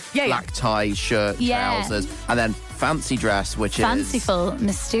like black tie, shirt, trousers, and then fancy dress, which is Fanciful,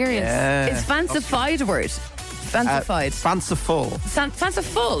 mysterious. It's fancified word. Fancified. Fanciful.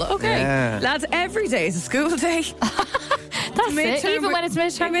 Fanciful. Okay. Yeah. Lads, every day is a school day. That's it. Even when it's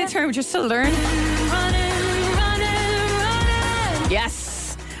midterm. Midterm, just to learn. Yes.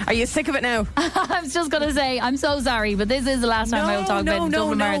 Are you sick of it now? I was just going to say, I'm so sorry, but this is the last time I will talk about the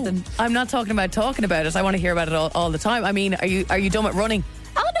Dublin Marathon. I'm not talking about it. I want to hear about it all the time. I mean, are you done with running?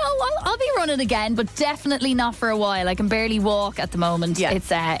 Oh no, I'll be running again, but definitely not for a while. I can barely walk at the moment. Yeah.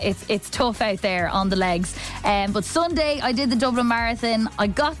 It's tough out there on the legs. But Sunday I did the Dublin Marathon. I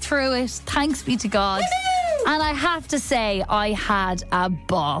got through it. Thanks be to God. And I have to say, I had a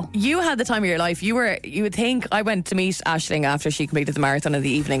ball. You had the time of your life. You would think. I went to meet Aisling after she completed the marathon in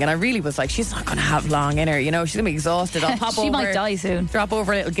the evening, and I really was like, she's not going to have long in her. You know, she's going to be exhausted. I'll pop She over. might die soon. Drop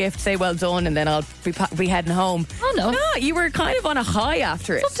over a little gift, say well done, and then I'll be heading home. Oh no. No, you were kind of on a high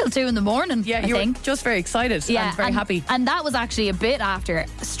after it. Up till 2 a.m. Yeah, I you think. were just very excited and very happy. And that was actually a bit after.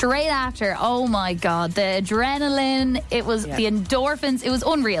 Straight after, oh my God, the adrenaline, it was the endorphins, it was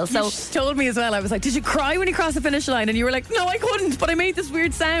unreal. So You told me as well. I was like, did you cry when you crossed the finish line? And you were like, no, I couldn't, but I made this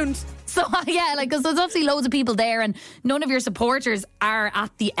weird sound. So yeah, like, because there's obviously loads of people there and none of your supporters are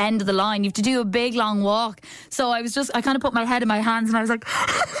at the end of the line. You have to do a big long walk. So I kind of put my head in my hands and I was like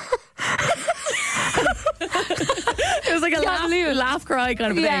It was like a laugh cry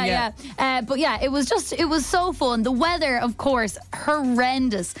kind of thing. Yeah. But yeah, it was so fun. The weather, of course,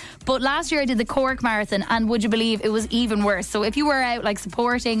 horrendous. But last year I did the Cork Marathon, and would you believe it was even worse? So if you were out like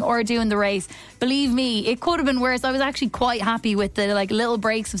supporting or doing the race, believe me, it could have been worse. I was actually quite happy with the like little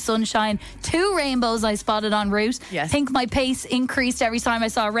breaks of sunshine. 2 rainbows I spotted en route. Yes. I think my pace increased every time I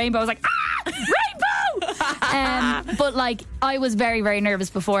saw a rainbow. I was like, rainbow! But like, I was very, very nervous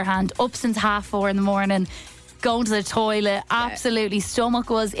beforehand. Up since 4:30 in the morning. Going to the toilet, absolutely,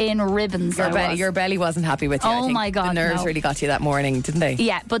 stomach was in ribbons. Your belly wasn't happy with you. I Oh think my God, the nerves no. really got you that morning, didn't they?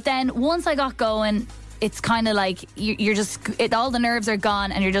 Yeah, but then once I got going, it's kind of like you're just, all the nerves are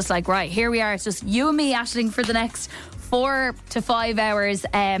gone and you're just like, right, here we are. It's just you and me, Aisling, for the next 4 to 5 hours.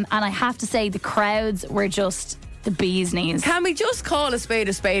 And I have to say, the crowds were just the bee's knees. Can we just call a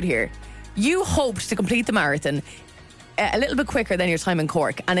spade here? You hoped to complete the marathon a little bit quicker than your time in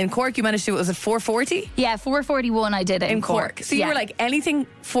Cork. And in Cork, you managed to, was it 4:40? Yeah, 4:41 I did it in Cork. So you were like, anything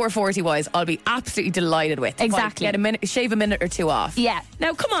 4:40 wise, I'll be absolutely delighted with. Exactly. Shave a minute or two off. Yeah.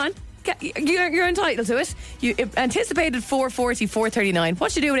 Now, come on. You're entitled to it. You anticipated 4:40, 4:39.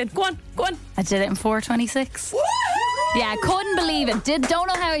 What you doing? Go on. I did it in 4:26. Yeah, I couldn't believe it. Don't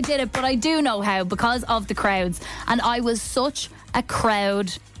know how I did it, but I do know how, because of the crowds. And I was such a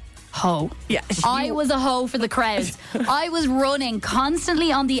crowd hoe. Yeah, I was a hoe for the crowds. I was running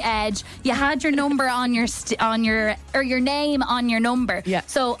constantly on the edge. You had your number on your name on your number. Yeah.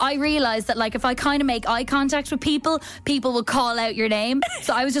 So I realized that, like, if I kind of make eye contact with people would call out your name.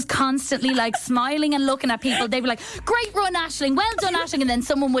 So I was just constantly like smiling and looking at people. They'd be like, "Great run, Aisling. Well done, Aisling." And then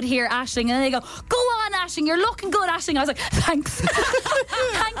someone would hear Aisling and they go, "Go on, Aisling. You're looking good, Aisling." I was like, "Thanks."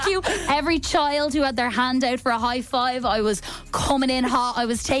 Thank you. Every child who had their hand out for a high five, I was coming in hot. I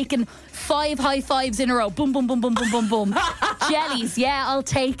was taking 5 high fives in a row. Boom, boom, boom, boom, boom, boom, boom. Jellies, yeah, I'll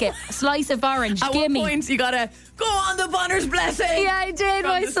take it. A slice of orange, At gimme. what point you gotta go on the Bonner's blessing? Yeah, I did.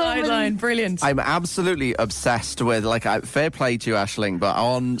 From My the son. sideline. Brilliant. I'm absolutely obsessed with, fair play to you, Aisling, but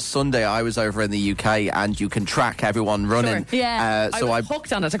on Sunday I was over in the UK and you can track everyone running. Sure. Yeah. So I was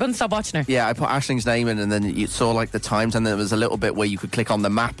hooked on it. I couldn't stop watching her. Yeah, I put Aisling's name in and then you saw like the times, and then there was a little bit where you could click on the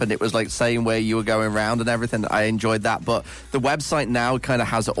map and it was like saying where you were going around and everything. I enjoyed that, but the website now kind of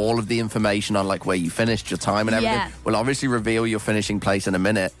has all of the information information on like where you finished your time and everything. Yeah. We'll obviously reveal your finishing place in a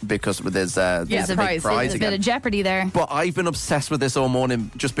minute because there's a big prize There's a again. bit of jeopardy there. But I've been obsessed with this all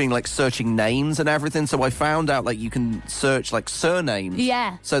morning, just being like searching names and everything. So I found out like you can search like surnames.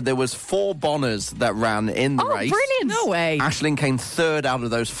 Yeah. So there was 4 Bonners that ran in the race. Brilliant. No way. Aisling came 3rd out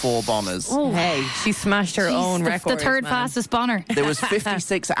of those 4 Bonners. Oh. Hey, she smashed her own record. The third fastest Bonner. There was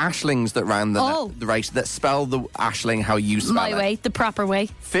 56 Aislings that ran the race that spell the Aisling how you spell My it. way, the proper way.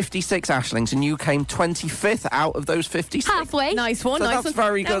 56 Aislings, and you came 25th out of those 56. Halfway. Nice one, So nice that's one.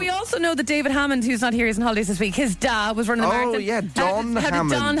 very Now, good. we also know that David Hammond, who's not here, he's on holidays this week, his dad was running the marathon. Oh, yeah, Don How Hammond.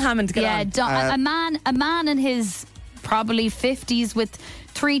 did Don Hammond get on? Yeah, a man in his probably 50s with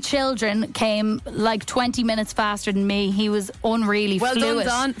 3 children came like 20 minutes faster than me. He was unreally Well fluid.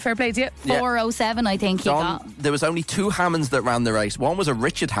 done, Don. Fair play to you. 4:07, I think he got. There was only 2 Hammonds that ran the race. One was a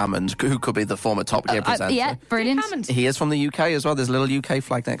Richard Hammond, who could be the former Top Gear presenter. Yeah, brilliant. He is from the UK as well. There's a little UK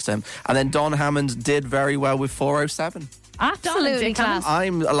flag next to him. And then Don Hammond did very well with 4:07. Absolutely class.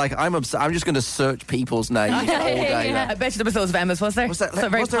 I'm just going to search people's names all day. I bet you there was those of Emma's, was there? Was that, It's a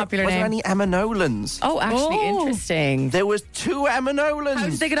very popular was name. there any Emma Nolans? Oh, actually, interesting. There was 2 Emma Nolans. How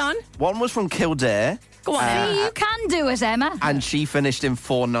did they get on? One was from Kildare. Go on. See, you can do it, Emma. And she finished in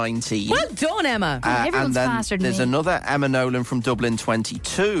 4:19. Well done, Emma. Everyone's and then faster than there's me. another Emma Nolan from Dublin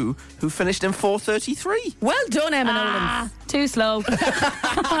 22 who finished in 4:33. Well done, Emma Nolan. Too slow.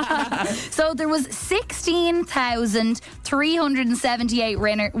 So there was 16,378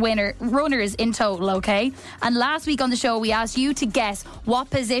 runners in total, okay? And last week on the show, we asked you to guess what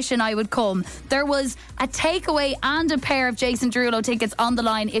position I would come. There was a takeaway and a pair of Jason Derulo tickets on the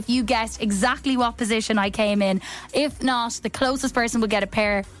line if you guessed exactly what position I came in. If not, the closest person will get a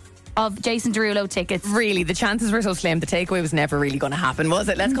pair of Jason Derulo tickets. Really, the chances were so slim. The takeaway was never really going to happen, was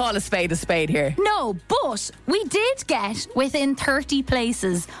it? Let's call a spade here. No, but we did get within 30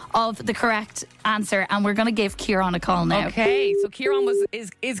 places of the correct answer, and we're going to give Kieran a call now. Okay, so Kieran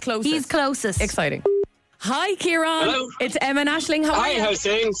is closest. He's closest. Exciting. Hi, Kieran. Hello. It's Emma and Aisling. How are Hi, you? how's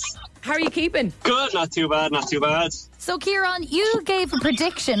things? How are you keeping? Good, not too bad. So, Kieran, you gave a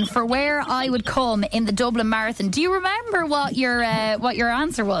prediction for where I would come in the Dublin Marathon. Do you remember what your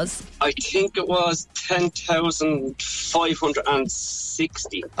answer was? I think it was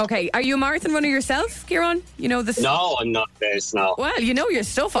 10,560. Okay, are you a marathon runner yourself, Kieran? You know this? No, I'm not based now. Well, you know your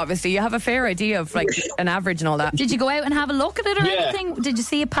stuff, obviously. You have a fair idea of like an average and all that. Did you go out and have a look at it or Yeah. anything? Did you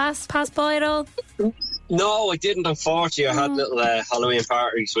see it pass by at all? No, I didn't, unfortunately. I had little Halloween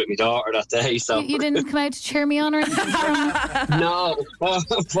parties with my daughter that day, so... You didn't come out to cheer me on or anything? No,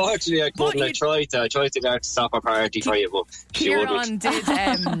 unfortunately I couldn't. I tried to get her to stop her party for you, but she wouldn't.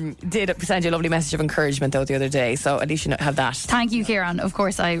 Kieran did send you a lovely message of encouragement, though, the other day, so at least you have that. Thank you, Kieran. Of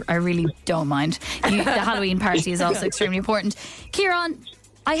course, I really don't mind. The Halloween party is also extremely important. Kieran,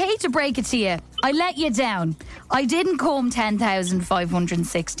 I hate to break it to you. I let you down. I didn't come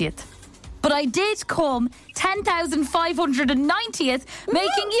 10,560th. But I did come 10,590th,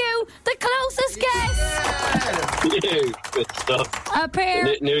 making you the closest guest. You, good stuff. A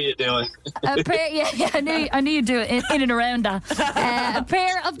pair. Knew you'd do it. A pair, yeah, I knew you'd do it in and around that. A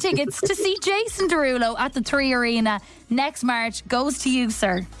pair of tickets to see Jason Derulo at the 3 Arena next March goes to you,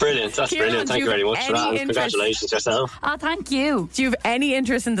 sir. Brilliant, that's Kieran, brilliant. Thank you very much for that. And congratulations yourself. Oh, thank you. Do you have any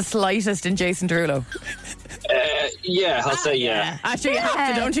interest in the slightest in Jason Derulo? Yeah, I'll say yeah. Actually, you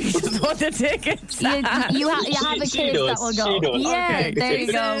have to, don't you? You just want the tickets. You have a She kid does, that will she go. does. Yeah, Okay. there you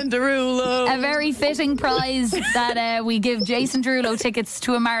go. Jason Derulo. A very fitting prize that we give Jason Derulo tickets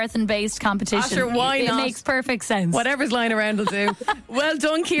to a marathon-based competition. Sure, why it not? makes perfect sense. Whatever's lying around will do. Well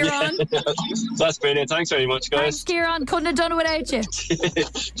done, Kieran. That's brilliant. Thanks very much, Thanks, guys. Kieran. Couldn't have done it without you.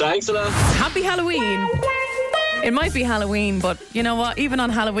 Thanks a lot. Happy Halloween. It might be Halloween, but you know what? Even on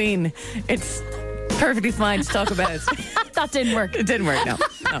Halloween, it's perfectly fine to talk about. That didn't work. It didn't work, no.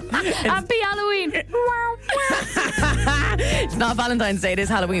 Happy Halloween. It's not Valentine's Day, it is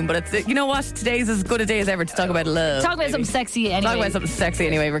Halloween, but it's, you know what? Today's as good a day as ever to talk about love. Talk about something sexy anyway. Talk about something sexy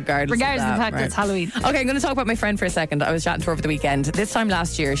anyway, regardless of the fact that it's Halloween. Okay, I'm going to talk about my friend for a second. I was chatting to her over the weekend. This time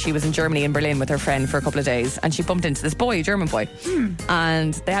last year, she was in Germany, in Berlin, with her friend for a couple of days, and she bumped into this boy, a German boy.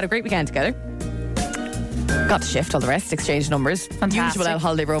 And they had a great weekend together. Got the shift, all the rest, exchanged numbers. Fantastic. Usual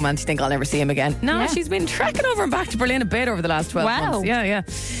holiday romance, you think I'll never see him again. No, Yeah. she's been trekking over and back to Berlin a bit over the last 12 Wow. months. Yeah.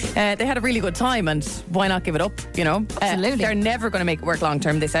 They had a really good time, and why not give it up, you know? Absolutely. They're never going to make it work long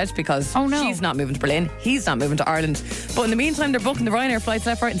term, they said, because she's not moving to Berlin, he's not moving to Ireland. But in the meantime, they're booking the Ryanair flights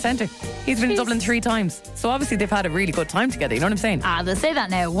left, right and centre. He's been in Dublin 3 times. So obviously they've had a really good time together. You know what I'm saying? They'll say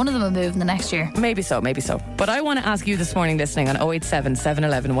that now. One of them will move in the next year. Maybe so. But I want to ask you this morning, listening on 087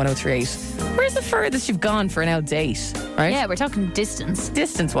 711 1038, where's the furthest you've gone for an out date? Right? Yeah, we're talking distance.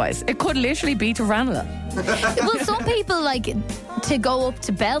 Distance-wise, it could literally be to Ranelagh. Well, some people like to go up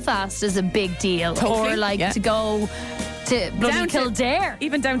to Belfast is a big deal, Totally, or like yeah. to go to bloody Kildare.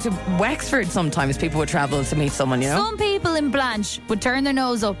 Even down to Wexford sometimes people would travel to meet someone, you know? Some people in Blanche would turn their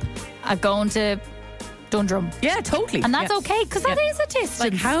nose up at going to Dundrum. Yeah, totally. And that's okay, because that is a distance.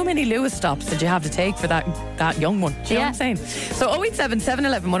 Like, how many Lewis stops did you have to take for that young one? Do you know what I'm saying? So 087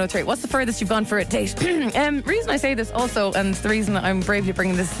 711 103. What's the furthest you've gone for a date? Reason I say this also, and the reason I'm bravely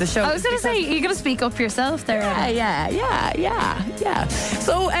bringing this to the show. I was going to say, you're going to speak up for yourself there. Yeah.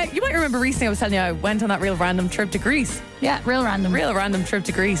 So you might remember recently I was telling you I went on that real random trip to Greece. Yeah, real random trip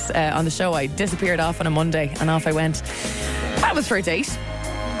to Greece on the show. I disappeared off on a Monday and off I went. That was for a date.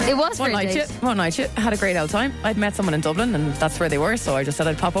 It was for a date. One night, had a great old time. I'd met someone in Dublin and that's where they were, so I just said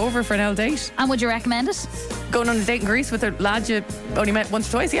I'd pop over for an old date. And would you recommend it? Going on a date in Greece with a lad you only met once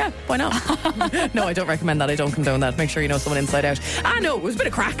or twice? Yeah, why not? No, I don't recommend that. I don't condone that. Make sure you know someone inside out. No, it was a bit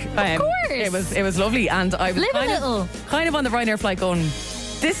of crack. Of course. It was lovely, and I was kind of on the Ryanair flight going,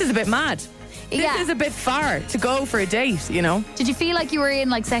 this is a bit mad. This is a bit far to go for a date, you know. Did you feel like you were in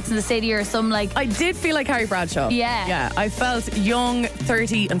like Sex and the City or some like... I did feel like Harry Bradshaw. Yeah, I felt young,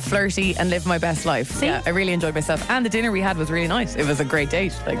 30 and flirty and lived my best life. See? Yeah, I really enjoyed myself. And the dinner we had was really nice. It was a great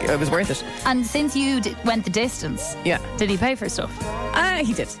date. Like, it was worth it. And since you went the distance, did he pay for stuff?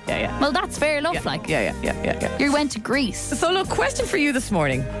 He did. Yeah. Well, that's fair enough. Yeah. You went to Greece. So look, question for you this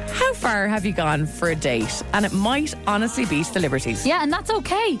morning. How far have you gone for a date? And it might honestly be to the Liberties. Yeah, and that's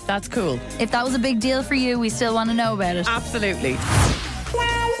okay. That's cool. If that was a big deal for you, we still want to know about it. Absolutely.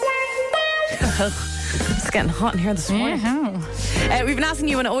 It's getting hot in here this morning. We've been asking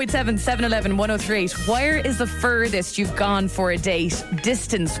you on 087 711 1038, where is the furthest you've gone for a date,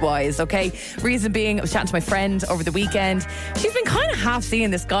 distance-wise, okay? Reason being, I was chatting to my friend over the weekend. She's been kind of half seeing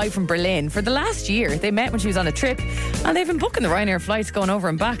this guy from Berlin for the last year. They met when she was on a trip, and they've been booking the Ryanair flights going over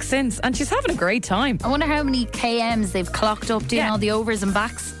and back since, and she's having a great time. I wonder how many KMs they've clocked up doing all the overs and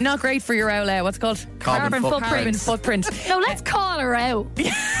backs. Not great for your old, what's it called? Carbon footprint. No, let's call her out.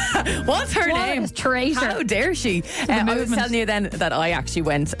 What's her name? Traitor. How dare she? I was telling you then that I actually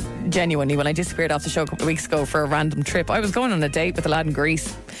went genuinely when I disappeared off the show a couple of weeks ago for a random trip. I was going on a date with a lad in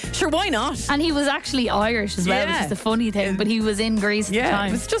Greece. Sure, why not? And he was actually Irish as well, which is the funny thing. But he was in Greece at the time.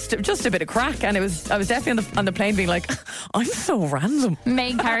 It was just a bit of crack, and I was definitely on the plane being like, I'm so random.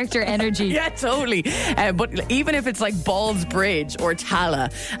 Main character energy. Yeah, totally. But even if it's like Ballsbridge or Tala,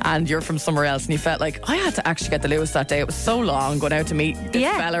 and you're from somewhere else, and you felt like I had to actually get the Lewis that day. It was so long going out to meet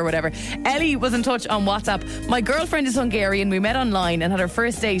this fella or whatever. Ellie was in touch on WhatsApp. My girlfriend is Hungarian. We met online and had our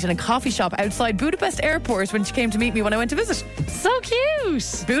first date in a coffee shop outside Budapest Airport when she came to meet me when I went to visit. So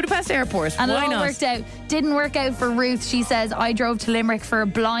cute. Budapest Airport. And why it all not? worked out. Didn't work out for Ruth. She says, I drove to Limerick for a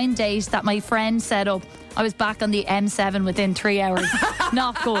blind date that my friend set up. I was back on the M7 within 3 hours.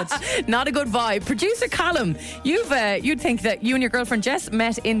 Not good. Not a good vibe. Producer Callum, you'd think that you and your girlfriend Jess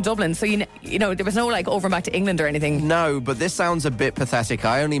met in Dublin, so you know there was no like over and back to England or anything. No, but this sounds a bit pathetic.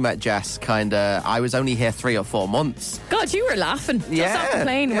 I only met Jess I was only here 3 or 4 months. God, you were laughing. Just off the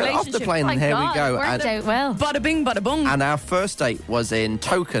plane. Yeah, off the plane, and here we go. Worked out well. Bada bing, bada bung. And our first date was in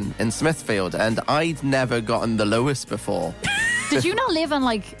Token in Smithfield, and I'd never gotten the Lewis before. Did you not live on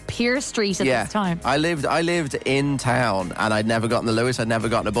like Pier Street at this time? I lived in town, and I'd never gotten the Lewis. I'd never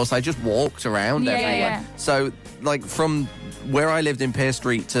gotten a bus. I just walked around everywhere. Yeah. So, like, from where I lived in Pier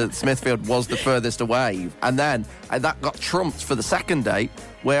Street to Smithfield was the furthest away, and then that got trumped for the second date,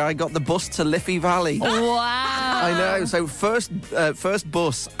 where I got the bus to Liffey Valley. Wow. I know. So first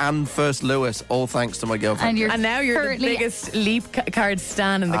bus and first Lewis, all thanks to my girlfriend. And now you're the biggest leap card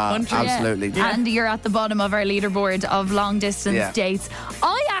stan in the country. Absolutely. Yeah. And you're at the bottom of our leaderboard of long distance dates.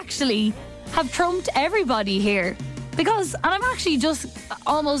 I actually have trumped everybody here because, and I'm actually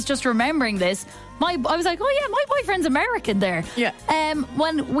almost just remembering this. I was like, oh yeah, my boyfriend's American there. Yeah.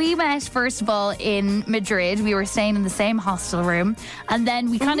 When we met, first of all, in Madrid, we were staying in the same hostel room, and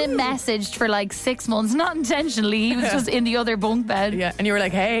then we kind of messaged for like 6 months, not intentionally. He was just in the other bunk bed. Yeah, and you were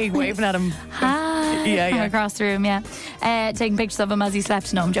like, hey, waving at him. Hi. Yeah. Across the room, taking pictures of him as he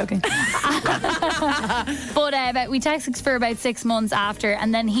slept. No, I'm joking. But we texted for about 6 months after,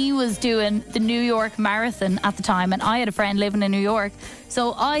 and then he was doing the New York Marathon at the time, and I had a friend living in New York,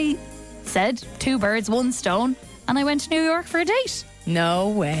 so I said 2 birds, 1 stone, and I went to New York for a date. No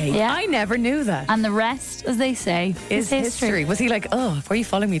way. Yeah. I never knew that. And the rest, as they say, is history. Was he like, oh, why are you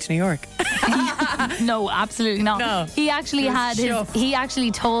following me to New York? No, absolutely not. No. He actually he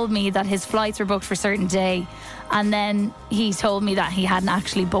actually told me that his flights were booked for a certain day. And then he told me that he hadn't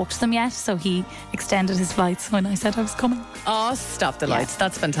actually booked them yet, so he extended his flights when I said I was coming. Oh, stop the lights.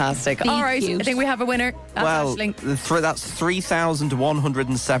 That's fantastic. All right, cute. I think we have a winner. That's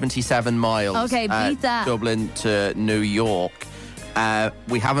 3,177 miles. Okay, beat that. Dublin to New York.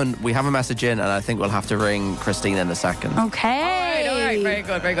 We have a message in, and I think we'll have to ring Christine in a second. Okay. All right. Very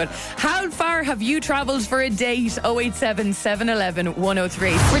good, very good. How far have you travelled for a date? 087 711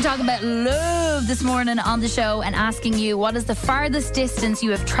 1038. We're talking about love this morning on the show and asking you what is the farthest distance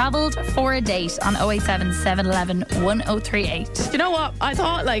you have travelled for a date on 087 711 1038. Do you know what? I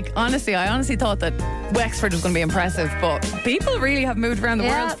honestly thought that Wexford was going to be impressive, but people really have moved around the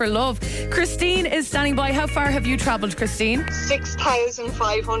world for love. Christine is standing by. How far have you travelled, Christine?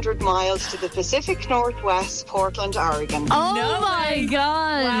 6,500 miles to the Pacific Northwest, Portland, Oregon. Oh my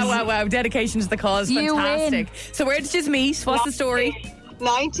God. Wow. Dedication to the cause. You Fantastic. win. So where did you meet? What's the story?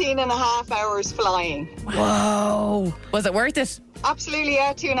 19 and a half hours flying. Whoa. Was it worth it? Absolutely,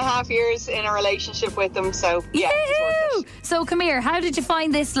 yeah. 2.5 years in a relationship with them, so yeah, it's worth it. So come here, how did you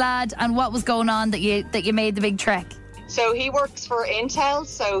find this lad and what was going on that you made the big trek? So he works for Intel.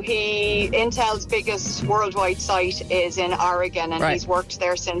 So Intel's biggest worldwide site is in Oregon, and he's worked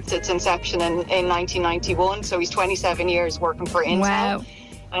there since its inception in 1991. So he's 27 years working for Intel. Wow.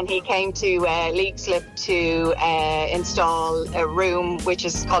 And he came to Leixlip to install a room which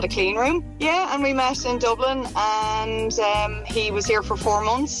is called a clean room. Yeah, and we met in Dublin, and he was here for 4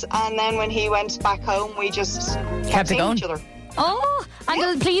 months. And then when he went back home, we just kept seeing each other. Oh,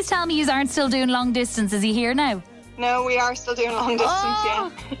 and please tell me you aren't still doing long distance. Is he here now? No, we are still doing long distance,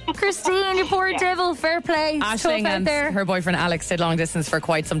 yeah. Christine, you poor devil, fair play. Aisling and her boyfriend Alex did long distance for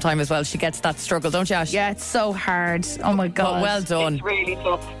quite some time as well. She gets that struggle, don't you, Ash? Yeah, it's so hard. Oh my God. But well done. It's really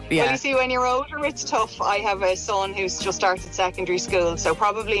tough. Yeah. Well, you see, when you're older, it's tough. I have a son who's just started secondary school, so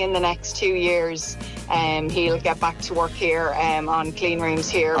probably in the next 2 years, he'll get back to work here on clean rooms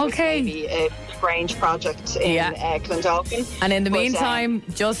here. Okay. With maybe a range project in Clondalkin. And in the meantime,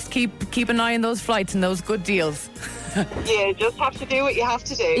 just keep an eye on those flights and those good deals. Yeah, just have to do what you have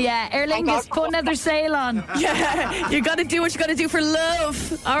to do. Yeah, Aer Lingus putting another sail on. Yeah, you got to do what you got to do for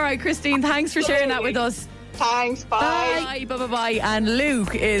love. All right, Christine, thanks for sharing that with us. Thanks, bye. Bye. And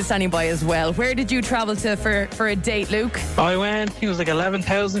Luke is standing by as well. Where did you travel to for a date, Luke? I went, it was like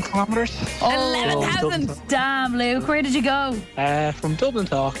 11,000 kilometres. Oh, 11,000! Damn, Luke, where did you go? From Dublin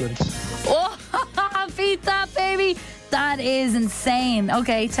to Auckland. Oh, beat that, baby. That is insane.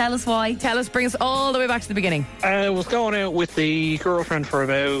 Okay, tell us why. Bring us all the way back to the beginning. I was going out with the girlfriend for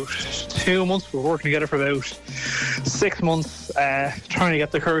about 2 months. We were working together for about 6 months, trying to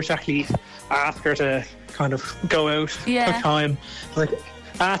get the courage to actually ask her to kind of go out at the time. Like,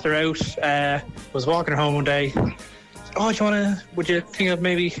 asked her out, was walking her home one day. Oh, would you think of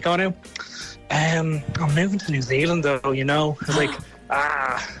maybe going out? I'm moving to New Zealand though, you know. I was like,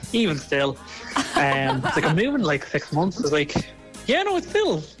 even still. It's like, I'm moving like 6 months. I was like, yeah, no, I'd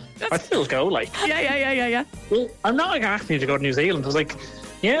still go, like. Yeah. Well, I'm not like asking you to go to New Zealand. I was like,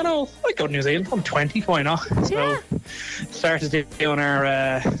 yeah, no, I'd go to New Zealand. I'm 20, why not? So started doing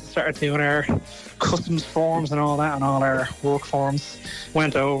our customs forms and all that, and all our work forms.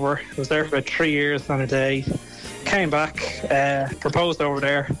 Went over, was there for about 3 years on a day. Came back, proposed over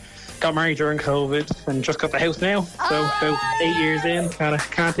there. Got married during COVID and just got the house now. So about 8 years in,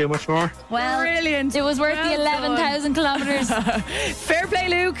 can't do much more. Well, brilliant. It was worth the 11,000 kilometres. Fair play,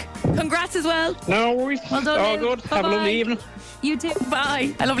 Luke. Congrats as well. No worries. Well done, all Luke. good. Have a lovely evening. You too.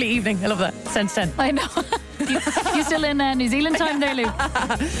 Bye. A lovely evening. I love that. Sense 10. I know. You still in New Zealand time there, Luke?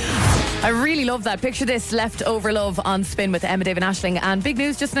 I really love that. Picture this, Leftover Love on Spin with Emma, David Aisling. And big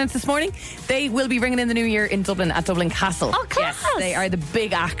news just announced this morning. They will be ringing in the new year in Dublin at Dublin Castle. Oh, class. Yes, they are the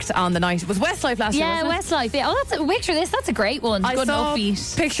big act on the night. It was Westlife last year, Yeah, wasn't it? Westlife. Yeah. Oh, picture this. That's a great one. I Good saw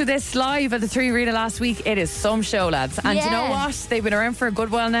upbeat. Picture this live at the Three Arena last week. It is some show, lads. And you know what? They've been around for a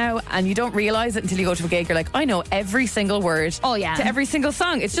good while now, and you don't realise it until you go to a gig. You're like, I know every single word to every single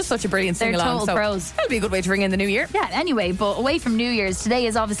song. It's just such a brilliant They're sing-along. total pros. That'll be a good way to ring in the new year. Yeah, anyway, but away from New Year's, today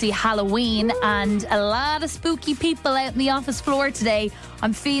is obviously Halloween, and a lot of spooky people out in the office floor today.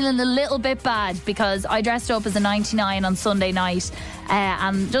 I'm feeling a little bit bad because I dressed up as a 99 on Sunday night,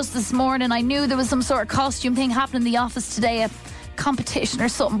 and just this morning I knew there was some sort of costume thing happening in the office today at competition or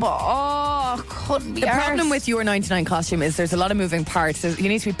something, but couldn't be The arsed. problem with your 99 costume is there's a lot of moving parts. You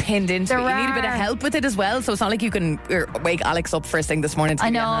need to be pinned into it. You need a bit of help with it as well. So it's not like you can wake Alex up first thing this morning to I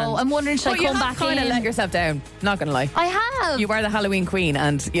give you a hand. know. I'm wondering, should I come back kind of in? let yourself down. Not going to lie. I have. You are the Halloween queen,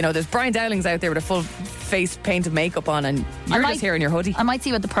 and you know there's Brian Dowling's out there with a full face paint of makeup on, and you're just here in your hoodie. I might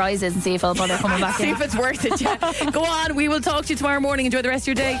see what the prize is and see if I'll bother coming back in. See if it's worth it. Yeah. Go on. We will talk to you tomorrow morning. Enjoy the rest of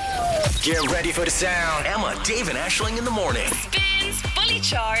your day. Get ready for the sound. Emma, Dave, and Ashling in the morning. Spins Fully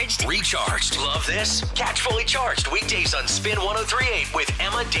Charged. Recharged. Love this? Catch Fully Charged weekdays on Spin 103.8 with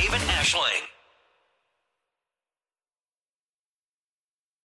Emma, Dave, and Ashling.